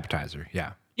 It's a good appetizer.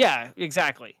 Yeah. Yeah,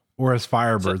 exactly. Or as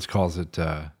Firebirds calls it.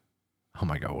 Oh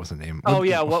my God, what's the name? Oh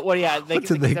yeah, what? Yeah, what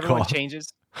did they everyone call?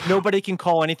 Changes. Nobody can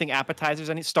call anything appetizers.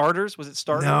 Any starters? Was it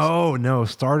starters? No.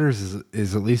 Starters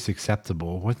is at least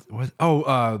acceptable. What?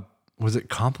 Oh, was it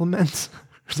compliments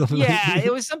or something? Yeah,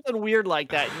 it was something weird like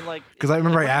that. You're like, because I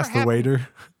remember I whatever asked the happened? waiter.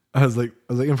 I was like,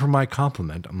 and for my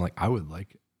compliment, I'm like, I would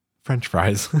like French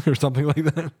fries or something like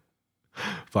that.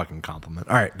 Fucking compliment.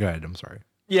 All right, go ahead. I'm sorry.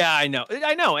 Yeah, I know.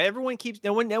 Everyone keeps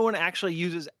no one actually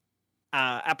uses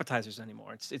appetizers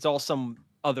anymore. It's all some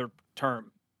other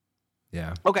term.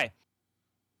 Yeah. Okay.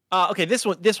 Okay, this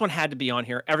one had to be on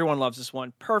here. Everyone loves this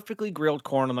one. Perfectly grilled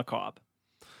corn on the cob.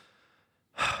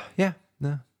 Yeah.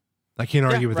 No, I can't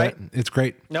argue with right. that. It's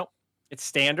great. Nope. It's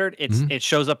standard. It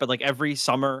shows up at like every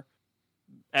summer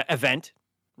event,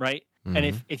 right? Mm-hmm.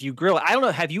 And if you grill it, I don't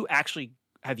know. Have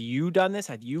you done this?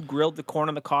 Have you grilled the corn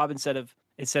on the cob instead of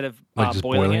Like just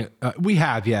boiling it? We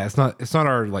have. Yeah. It's not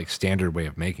our like standard way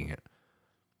of making it.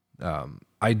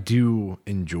 I do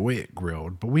enjoy it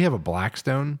grilled, but we have a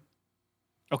Blackstone.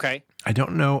 Okay. I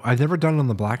don't know. I've never done it on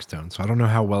the Blackstone, so I don't know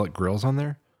how well it grills on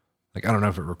there. Like, I don't know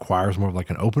if it requires more of like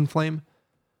an open flame.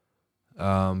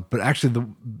 But actually,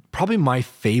 probably my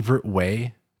favorite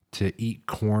way to eat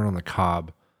corn on the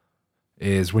cob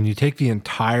is when you take the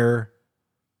entire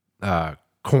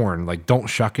corn, like don't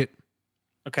shuck it,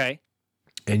 Okay.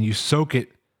 and you soak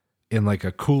it in like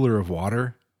a cooler of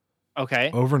water Okay.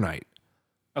 overnight.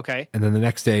 Okay. And then the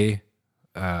next day,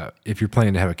 if you're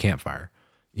planning to have a campfire,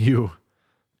 you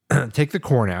take the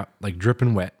corn out, like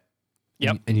dripping wet.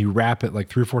 Yep. And you wrap it like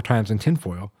 3 or 4 times in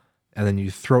tinfoil, and then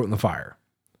you throw it in the fire.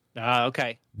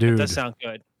 Okay. Dude. That does sound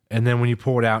good. And then when you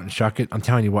pull it out and shuck it, I'm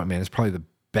telling you what, man, it's probably the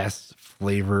best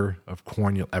flavor of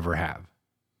corn you'll ever have.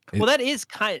 Well, that is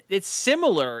it's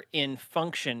similar in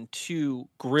function to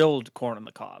grilled corn on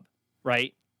the cob,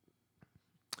 right?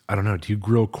 I don't know. Do you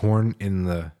grill corn in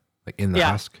the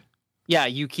husk? Yeah,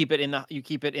 you keep it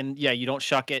in you don't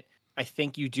shuck it. I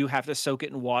think you do have to soak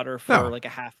it in water for like a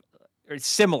half. Or it's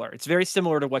similar. It's very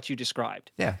similar to what you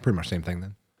described. Yeah, pretty much same thing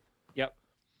then. Yep.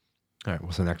 All right,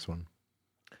 what's the next one?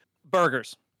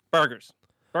 Burgers. Burgers.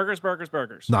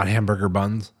 Not hamburger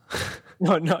buns.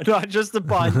 No, not just the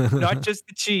bun, not just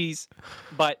the cheese,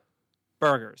 but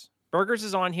burgers. Burgers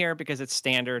is on here because it's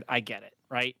standard. I get it,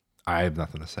 right? I have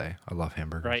nothing to say. I love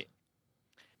hamburgers. Right.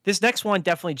 This next one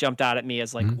definitely jumped out at me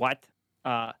as like, Mhm. what?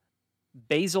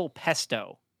 Basil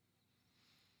pesto.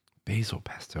 Basil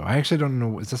pesto. I actually don't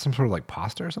know. Is that some sort of like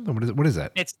pasta or something? What is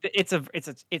that?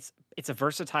 It's a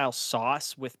versatile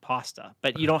sauce with pasta,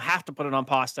 but you don't have to put it on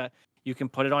pasta. You can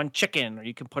put it on chicken, or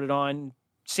you can put it on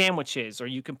sandwiches, or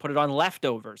you can put it on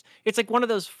leftovers. It's like one of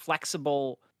those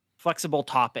flexible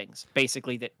toppings,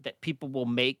 basically that people will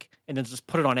make and then just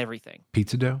put it on everything.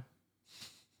 Pizza dough?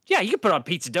 Yeah, you can put on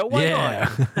pizza dough. Why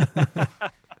not?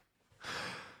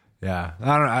 Yeah,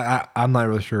 I don't know. I'm not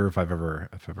really sure if I've ever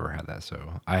had that,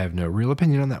 so I have no real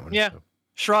opinion on that one. Yeah, so.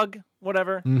 shrug,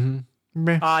 whatever.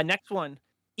 Mm-hmm. Next one,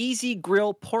 Easy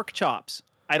Grill pork chops.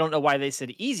 I don't know why they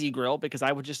said Easy Grill because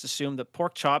I would just assume that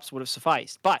pork chops would have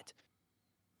sufficed, but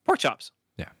pork chops.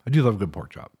 Yeah, I do love good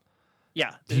pork chop.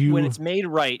 Yeah, when it's made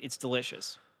right, it's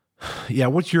delicious. Yeah,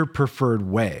 what's your preferred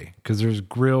way? Because there's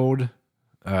grilled,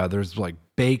 there's like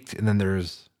baked, and then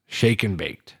there's shake and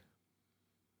baked.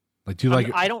 Like, do you like?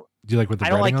 Do you like with the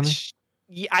breading on there?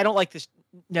 Yeah, I don't like this.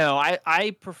 No,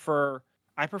 I prefer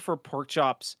pork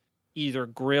chops either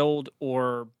grilled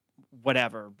or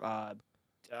whatever. I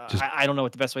don't know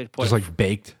what the best way to put it. Just like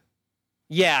baked.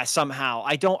 Yeah, somehow.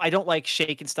 I don't like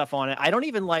shaking stuff on it. I don't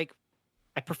even like.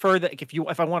 I prefer that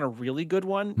if I want a really good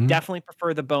one, definitely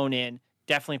prefer the bone in.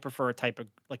 Definitely prefer a type of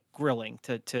like grilling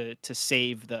to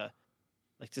save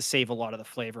a lot of the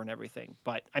flavor and everything.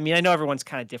 But I mean, I know everyone's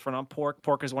kind of different on pork.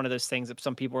 Pork is one of those things that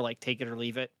some people are like, take it or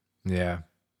leave it. Yeah.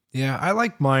 Yeah. I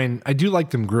like mine. I do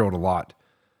like them grilled a lot.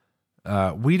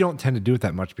 We don't tend to do it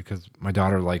that much because my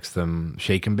daughter likes them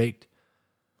shake and baked.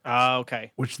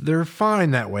 Okay. Which they're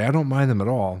fine that way. I don't mind them at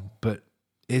all, but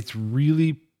it's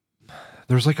really,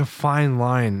 there's like a fine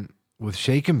line with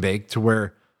shake and bake to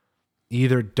where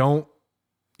either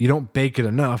you don't bake it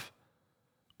enough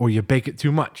or you bake it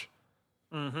too much.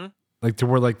 Mm-hmm. Like to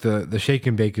where like the shake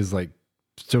and bake is like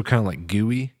still kind of like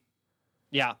gooey.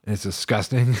 Yeah. And it's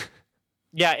disgusting.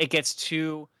 Yeah, it gets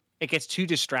too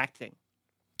distracting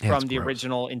from the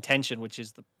original intention, which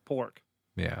is the pork.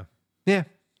 Yeah. Yeah.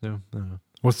 No.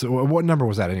 What number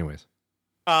was that anyways?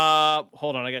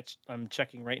 Hold on, I'm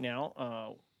checking right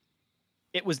now.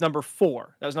 It was number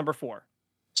 4. That was number 4.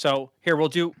 So here we'll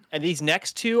do, and these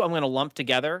next two I'm going to lump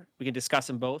together. We can discuss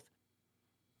them both.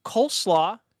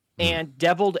 Coleslaw and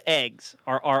deviled eggs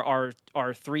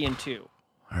are 3 and 2.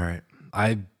 All right.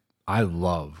 I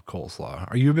love coleslaw.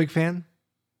 Are you a big fan?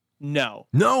 No.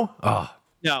 No? Oh.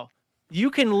 No. You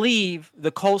can leave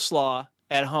the coleslaw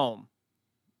at home.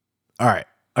 All right.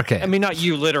 Okay. I mean, not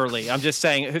you literally. I'm just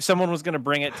saying if someone was going to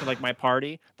bring it to like my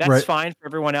party, that's fine for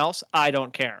everyone else. I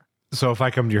don't care. So if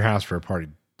I come to your house for a party,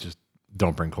 just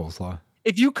don't bring coleslaw.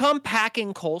 If you come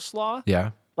packing coleslaw,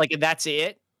 yeah, like that's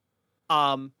it.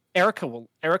 Erica will,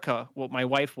 my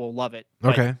wife will love it.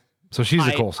 Okay. So she's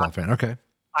a coleslaw fan. Okay.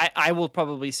 I will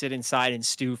probably sit inside and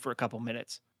stew for a couple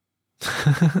minutes.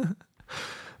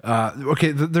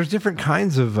 Okay. There's different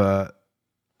kinds of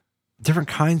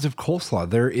coleslaw.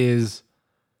 There is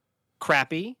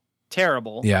crappy,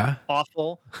 terrible,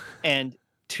 awful, and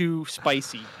too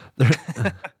spicy.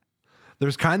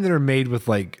 There's kind that are made with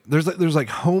like there's like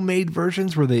homemade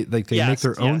versions where they make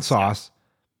their own sauce.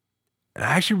 And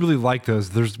I actually really like those.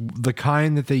 There's the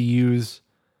kind that they use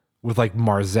with like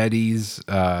Marzetti's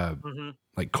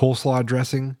like coleslaw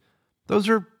dressing. Those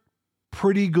are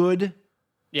pretty good.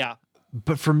 Yeah.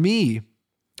 But for me,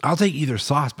 I'll take either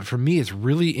sauce, but for me it's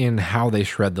really in how they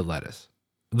shred the lettuce.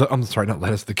 I'm sorry, not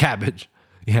lettuce, the cabbage.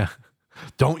 Yeah.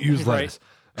 Don't use lettuce.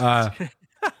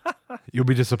 You'll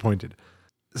be disappointed.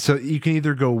 So you can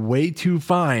either go way too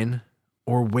fine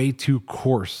or way too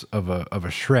coarse of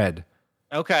a shred.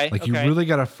 Okay. Like you really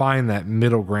got to find that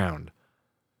middle ground.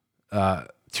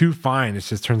 Too fine, it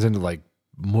just turns into like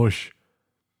mush.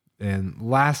 And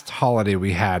last holiday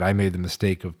we had, I made the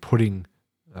mistake of putting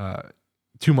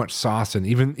too much sauce in.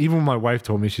 Even when my wife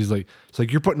told me, she's like,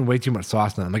 you're putting way too much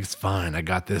sauce in. I'm like, it's fine, I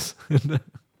got this.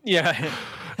 Yeah.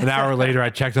 An hour later, I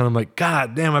checked on. I'm like,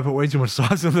 God damn, I put way too much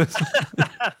sauce in this.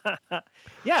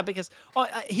 Yeah, because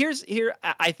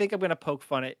I think I'm going to poke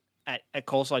fun at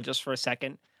coleslaw just for a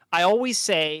second. I always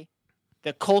say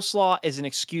that coleslaw is an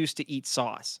excuse to eat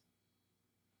sauce.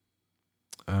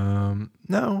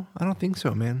 No, I don't think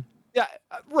so, man. Yeah,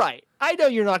 right. I know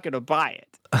you're not going to buy it.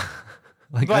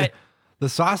 The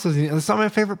sauce it's not my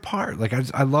favorite part. Like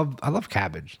I love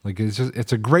cabbage. Like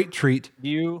it's a great treat.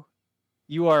 You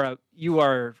are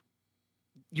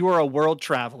a world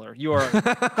traveler. You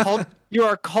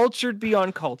are cultured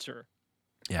beyond culture.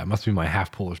 Yeah, it must be my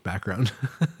half Polish background.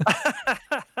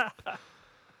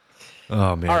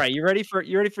 Oh man! All right, you ready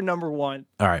for number 1?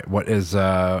 All right, what is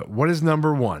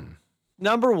number 1?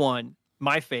 Number 1,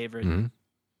 my favorite,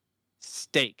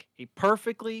 steak. A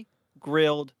perfectly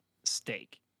grilled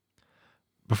steak.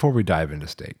 Before we dive into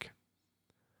steak,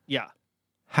 yeah,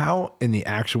 how in the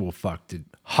actual fuck did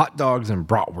hot dogs and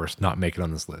bratwurst not make it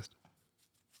on this list?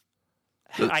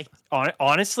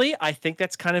 Honestly, I think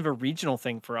that's kind of a regional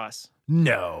thing for us.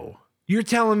 No, you're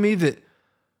telling me that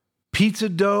pizza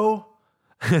dough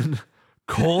and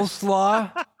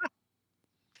coleslaw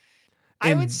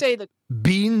I would say that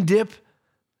bean dip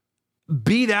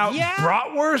Beat out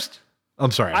bratwurst?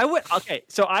 I'm sorry. I would. Okay,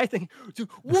 so I think, dude,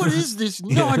 what is this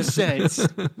nonsense?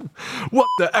 What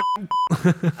the?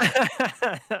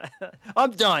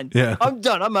 I'm done. Yeah. I'm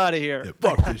done. I'm out of here. Yeah,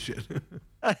 fuck this shit.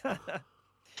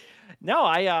 No,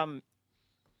 I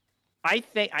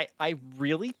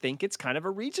really think it's kind of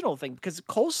a regional thing because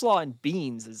coleslaw and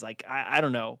beans is like I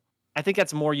don't know. I think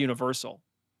that's more universal.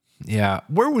 Yeah.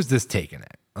 Where was this taken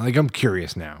at? Like, I'm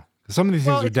curious now. Some of these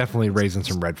things are definitely raising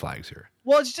some red flags here.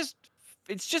 Well, it's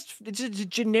a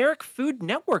generic Food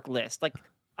Network list. Like,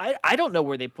 I don't know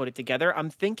where they put it together. I'm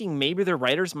thinking maybe their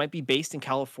writers might be based in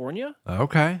California.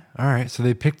 Okay. All right. So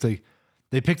they picked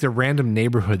a random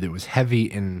neighborhood that was heavy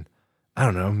in, I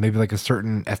don't know, maybe like a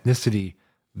certain ethnicity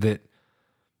that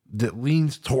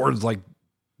leans towards like,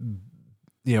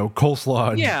 you know,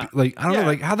 coleslaw. And like, I don't know,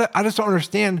 like how that, I just don't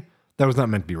understand. That was not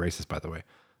meant to be racist, by the way.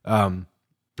 I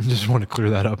just want to clear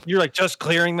that up. You're like just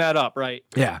clearing that up, right?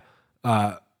 Yeah.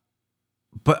 But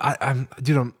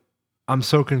I'm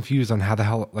so confused on how the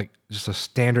hell, like, just a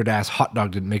standard ass hot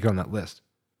dog didn't make it on that list.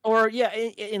 Or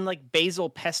in like basil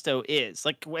pesto is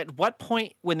like at what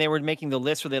point when they were making the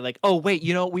list were they like, oh wait,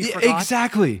 you know what we forgot?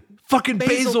 Exactly. Fucking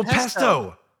basil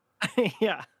pesto.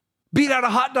 Yeah. Beat out a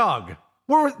hot dog.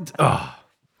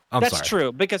 That's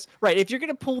true because if you're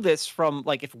gonna pull this from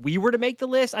like if we were to make the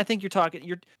list, I think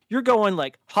you're going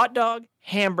like hot dog,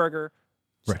 hamburger,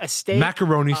 a steak,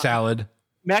 macaroni salad,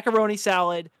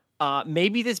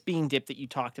 maybe this bean dip that you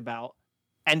talked about,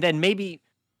 and then maybe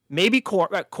corn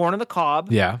on the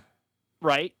cob. Yeah.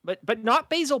 Right, but not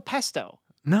basil pesto.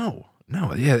 No.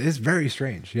 Yeah, it's very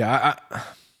strange. Yeah,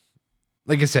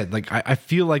 like I said, like I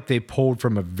feel like they pulled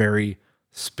from a very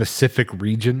specific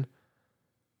region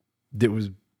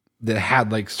that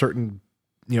had like certain,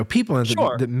 you know, people in it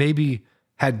that maybe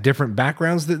had different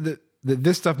backgrounds that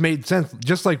this stuff made sense.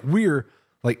 Just like we're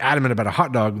like adamant about a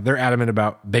hot dog, they're adamant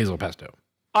about basil pesto.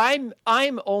 I'm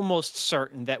almost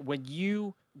certain that when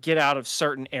you get out of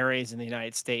certain areas in the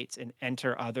United States and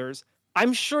enter others,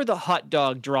 I'm sure the hot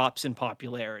dog drops in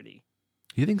popularity.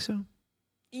 You think so?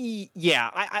 Yeah,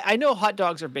 I know hot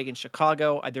dogs are big in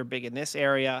Chicago. They're big in this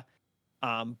area,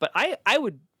 but I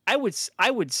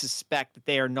would suspect that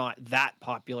they are not that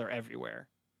popular everywhere.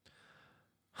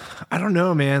 I don't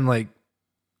know, man. Like,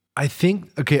 I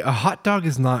think a hot dog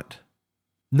is not.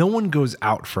 No one goes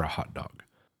out for a hot dog.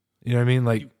 You know what I mean?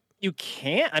 Like, you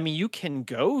can't. I mean, you can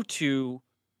go to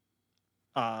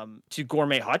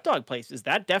gourmet hot dog places.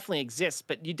 That definitely exists,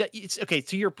 but it's okay.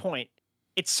 To your point,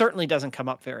 it certainly doesn't come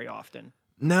up very often.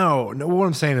 No. What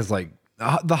I'm saying is like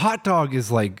the hot dog is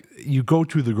like you go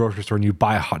to the grocery store and you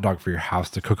buy a hot dog for your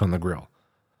house to cook on the grill.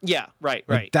 Yeah, right.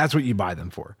 That's what you buy them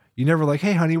for. You never like,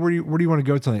 hey, honey, where do you want to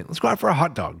go tonight? Let's go out for a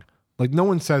hot dog. Like no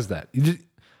one says that.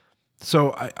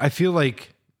 So I feel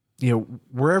like, you know,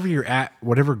 wherever you're at,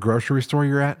 whatever grocery store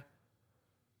you're at,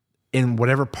 in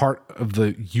whatever part of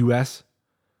the U.S.,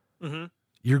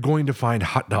 you're going to find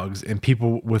hot dogs and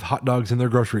people with hot dogs in their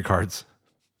grocery carts.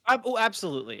 Oh,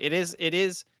 absolutely. It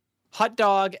is hot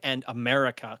dog and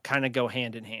America kind of go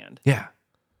hand in hand. Yeah.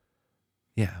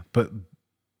 But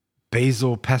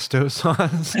basil pesto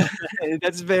sauce.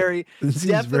 That's very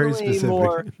specific.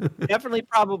 Definitely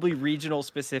probably regional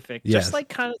specific. Yes. Just like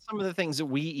kind of some of the things that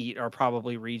we eat are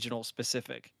probably regional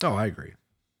specific. Oh, I agree.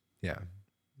 Yeah.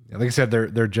 Like I said,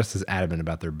 they're just as adamant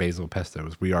about their basil pesto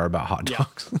as we are about hot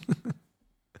dogs.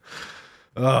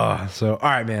 So all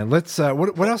right, man. Let's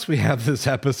what else we have this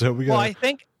episode? I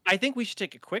think we should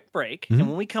take a quick break, and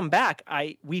when we come back,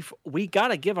 we got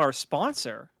to give our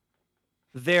sponsor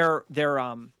their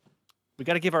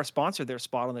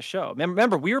spot on the show.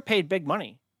 Remember, we were paid big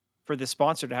money for this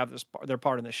sponsor to have their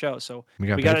part in the show, so we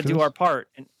got to do our part.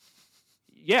 And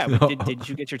yeah, did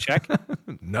you get your check?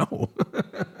 No.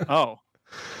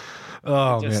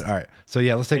 Oh man! All right, so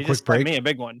yeah, let's take a quick break. Me a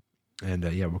big one, and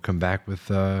we'll come back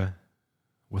with our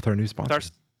new sponsor. With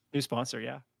our new sponsor,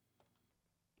 yeah.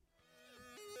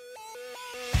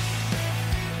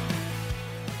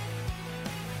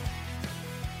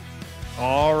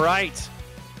 All right,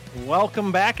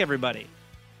 welcome back, everybody.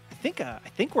 I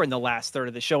think we're in the last third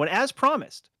of the show, and as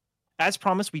promised,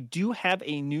 we do have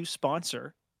a new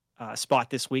sponsor spot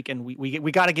this week, and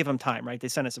we got to give them time, right? They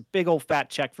sent us a big old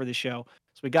fat check for the show,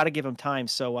 so we got to give them time.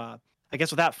 So I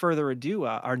guess without further ado,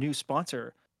 our new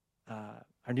sponsor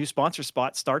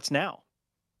spot starts now.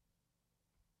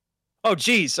 Oh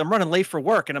geez, I'm running late for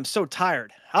work and I'm so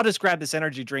tired. I'll just grab this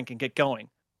energy drink and get going.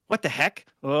 What the heck?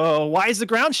 Oh, why is the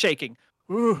ground shaking?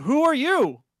 Who are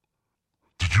you?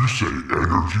 Did you say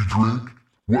energy drink?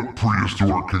 What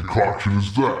prehistoric concoction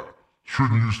is that?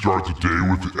 Shouldn't you start the day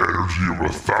with the energy of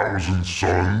 1,000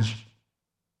 suns?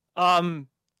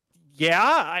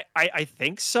 Yeah, I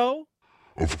think so.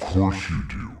 Of course you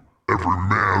do. Every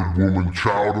man, woman,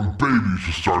 child, and baby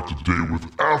should start the day with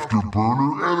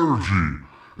afterburner energy.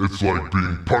 It's like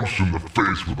being punched in the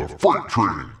face with a freight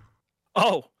train.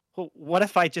 Oh, well, what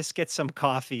if I just get some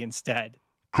coffee instead?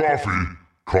 Coffee?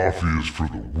 Coffee is for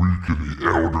the weak and the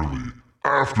elderly.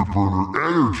 Afterburner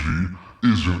energy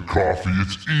isn't coffee,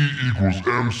 it's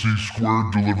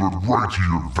E=mc² delivered right to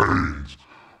your veins.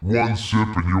 One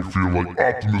sip and you'll feel like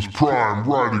Optimus Prime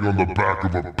riding on the back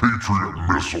of a Patriot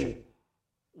missile.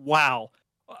 Wow.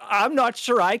 I'm not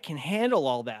sure I can handle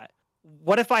all that.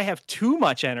 What if I have too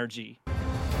much energy?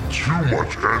 Too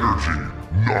much energy?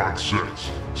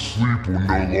 Nonsense. Sleep will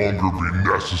no longer be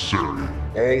necessary.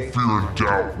 All fear and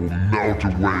doubt will melt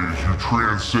away as you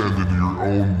transcend into your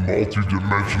own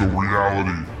multi-dimensional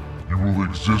reality. You will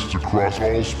exist across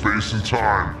all space and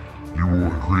time. You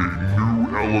will create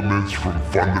new elements from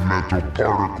fundamental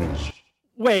particles.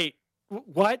 Wait,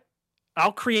 what?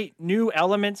 I'll create new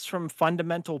elements from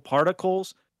fundamental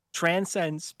particles,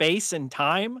 transcend space and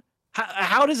time?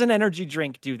 How does an energy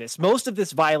drink do this? Most of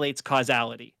this violates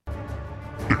causality.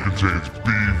 It contains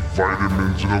B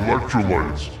vitamins and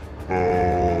electrolytes,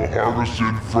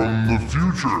 harvested from the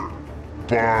future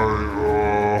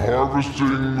by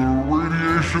harvesting the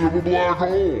radiation of a black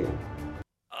hole.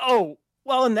 Oh,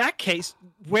 well, in that case,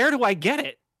 where do I get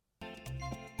it?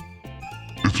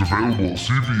 It's available at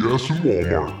CVS and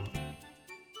Walmart.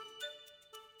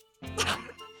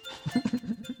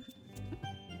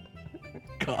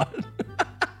 God.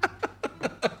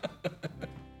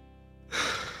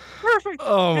 Perfect.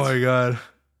 Oh my God.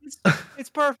 It's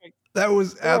perfect. That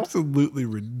was absolutely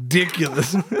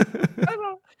ridiculous.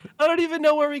 I don't even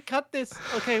know where we cut this.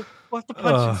 Okay, we'll have to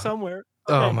punch it somewhere.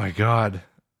 Okay. Oh my God.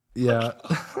 Yeah.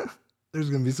 There's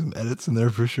going to be some edits in there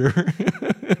for sure.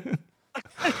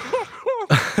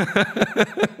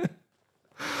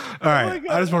 All right.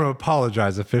 I just want to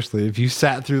apologize officially if you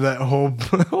sat through that whole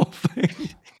thing.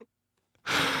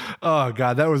 Oh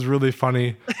God, that was really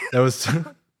funny. That was.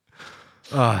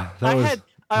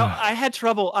 I had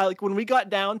trouble. Like when we got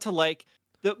down to like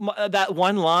that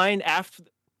one line after.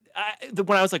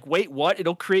 When I was like, wait, what?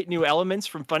 It'll create new elements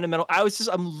from fundamental.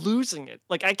 I'm losing it.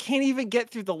 Like I can't even get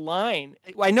through the line.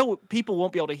 I know people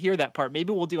won't be able to hear that part.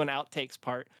 Maybe we'll do an outtakes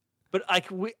part. But like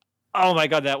oh my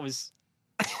God, that was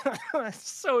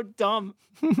so dumb.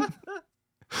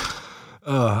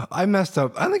 I messed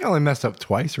up. I think I only messed up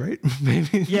twice, right?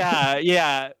 Maybe.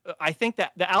 Yeah. I think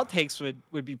that the outtakes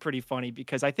would be pretty funny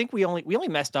because I think we only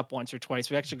messed up once or twice.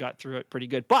 We actually got through it pretty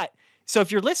good. But so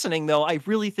if you're listening though, I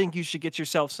really think you should get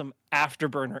yourself some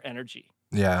afterburner energy.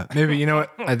 Yeah, maybe you know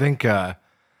what? I think right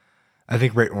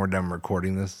when we're done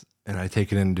recording this and I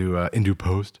take it into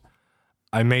post,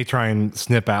 I may try and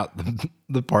snip out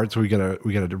the parts we gotta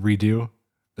redo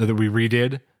that we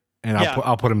redid, and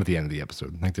I'll put them at the end of the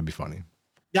episode. I think that'd be funny.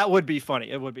 That would be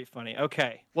funny. It would be funny.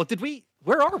 Okay. Well,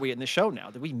 where are we in the show now?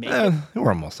 Did we make it? We're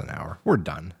almost an hour. We're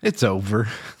done. It's over.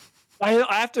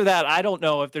 After that, I don't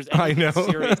know if there's anything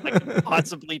serious I can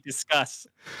possibly discuss.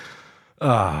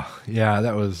 Yeah,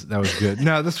 that was good.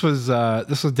 No, this was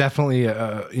definitely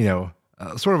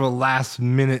sort of a last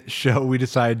minute show we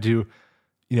decided to,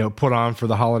 put on for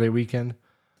the holiday weekend.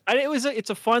 And it's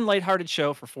a fun, lighthearted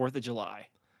show for 4th of July.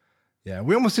 Yeah,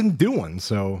 we almost didn't do one,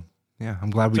 so yeah, I'm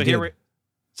glad we did.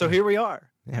 Here we are.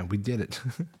 Yeah, we did it.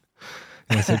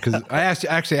 Because I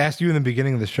actually asked you in the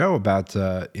beginning of the show about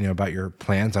about your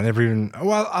plans. I never even.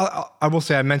 Well, I will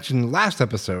say I mentioned last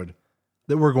episode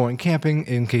that we're going camping.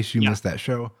 In case you missed that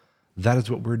show, that is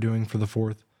what we're doing for the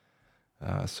 4th.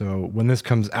 So when this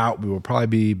comes out, we will probably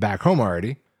be back home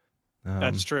already.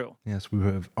 That's true. Yes, we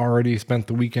have already spent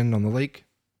the weekend on the lake,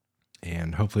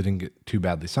 and hopefully didn't get too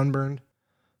badly sunburned.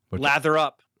 Lather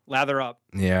up.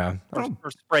 Yeah, or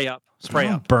spray up. I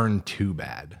don't burn too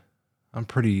bad. I'm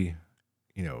pretty.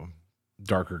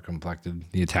 Darker complected,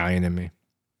 the Italian in me.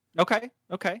 Okay.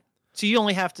 So you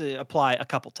only have to apply a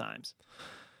couple times.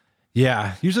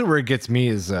 Yeah. Usually where it gets me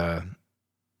is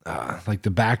like the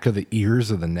back of the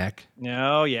ears of the neck.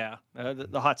 Oh, yeah.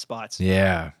 The hot spots.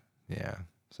 Yeah.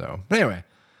 So anyway,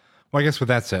 well, I guess with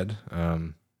that said,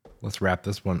 let's wrap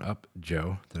this one up.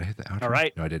 Joe, did I hit the outro? All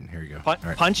right. No, I didn't. Here you go. All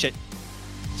right. Punch it.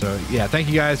 So yeah, thank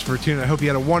you guys for tuning. I hope you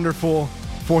had a wonderful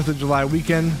 4th of July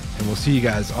weekend, and we'll see you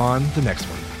guys on the next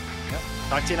one. Yep.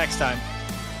 Talk to you next time.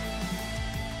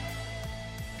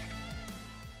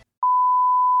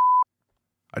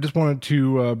 I just wanted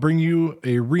to bring you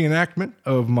a reenactment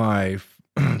of my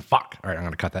fuck. All right, I'm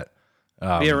going to cut that. The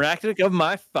reenactment of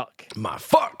my fuck. My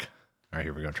fuck. All right,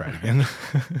 here we go. Try it again.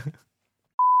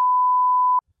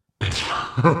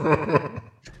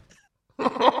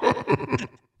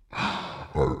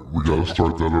 Alright, we gotta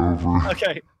start that over.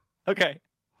 Okay.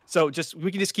 So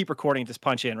we can just keep recording. Just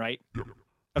punch in, right? Yep.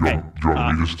 Okay. Do you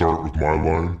want me to start with my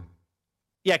line?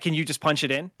 Yeah. Can you just punch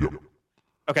it in? Yep.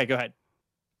 Okay. Go ahead.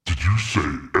 Did you say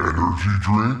energy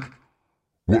drink?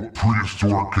 What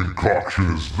prehistoric concoction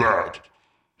is that?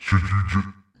 Should you just...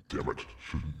 Damn it.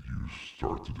 Shouldn't you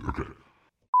start to... Okay.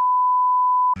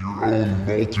 Your own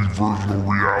multiversional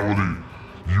reality.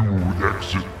 You will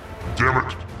exit... Damn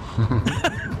it.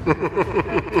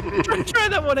 Try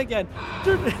that one again.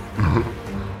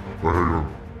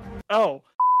 Oh.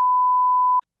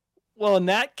 Well, in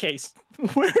that case,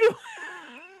 where do...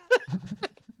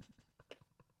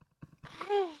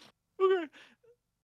 Okay.